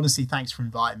 Thanks. Honestly, thanks for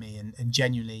inviting me. And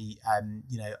genuinely,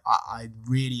 I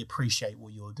really appreciate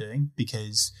what you're doing,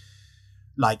 because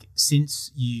since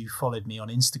you followed me on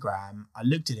Instagram, I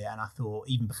looked at it and I thought,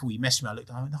 even before you messaged me,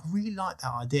 I really like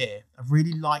that idea. I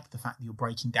really like the fact that you're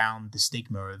breaking down the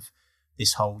stigma of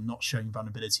this whole not showing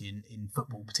vulnerability in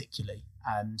football particularly.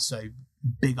 So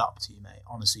big up to you, mate.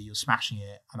 Honestly, you're smashing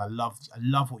it. And I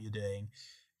love what you're doing.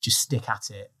 Just stick at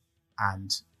it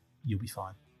and you'll be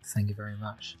fine. Thank you very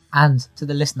much. And to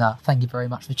the listener, thank you very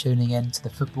much for tuning in to the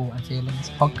Football and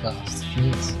Feelings podcast.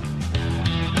 Cheers.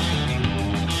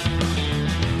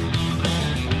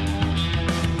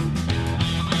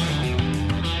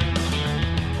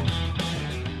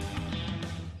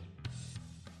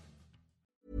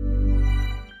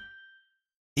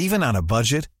 Even on a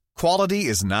budget, quality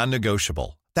is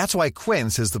non-negotiable. That's why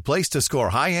Quince is the place to score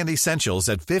high-end essentials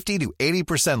at 50 to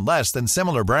 80% less than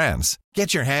similar brands.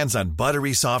 Get your hands on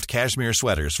buttery soft cashmere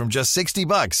sweaters from just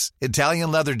 $60,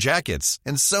 Italian leather jackets,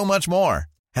 and so much more.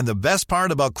 And the best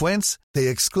part about Quince, they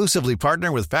exclusively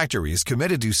partner with factories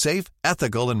committed to safe,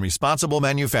 ethical, and responsible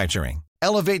manufacturing.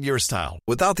 Elevate your style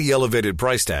without the elevated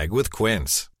price tag with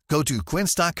Quince. Go to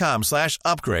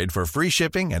quince.com/upgrade for free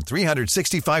shipping and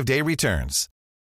 365-day returns.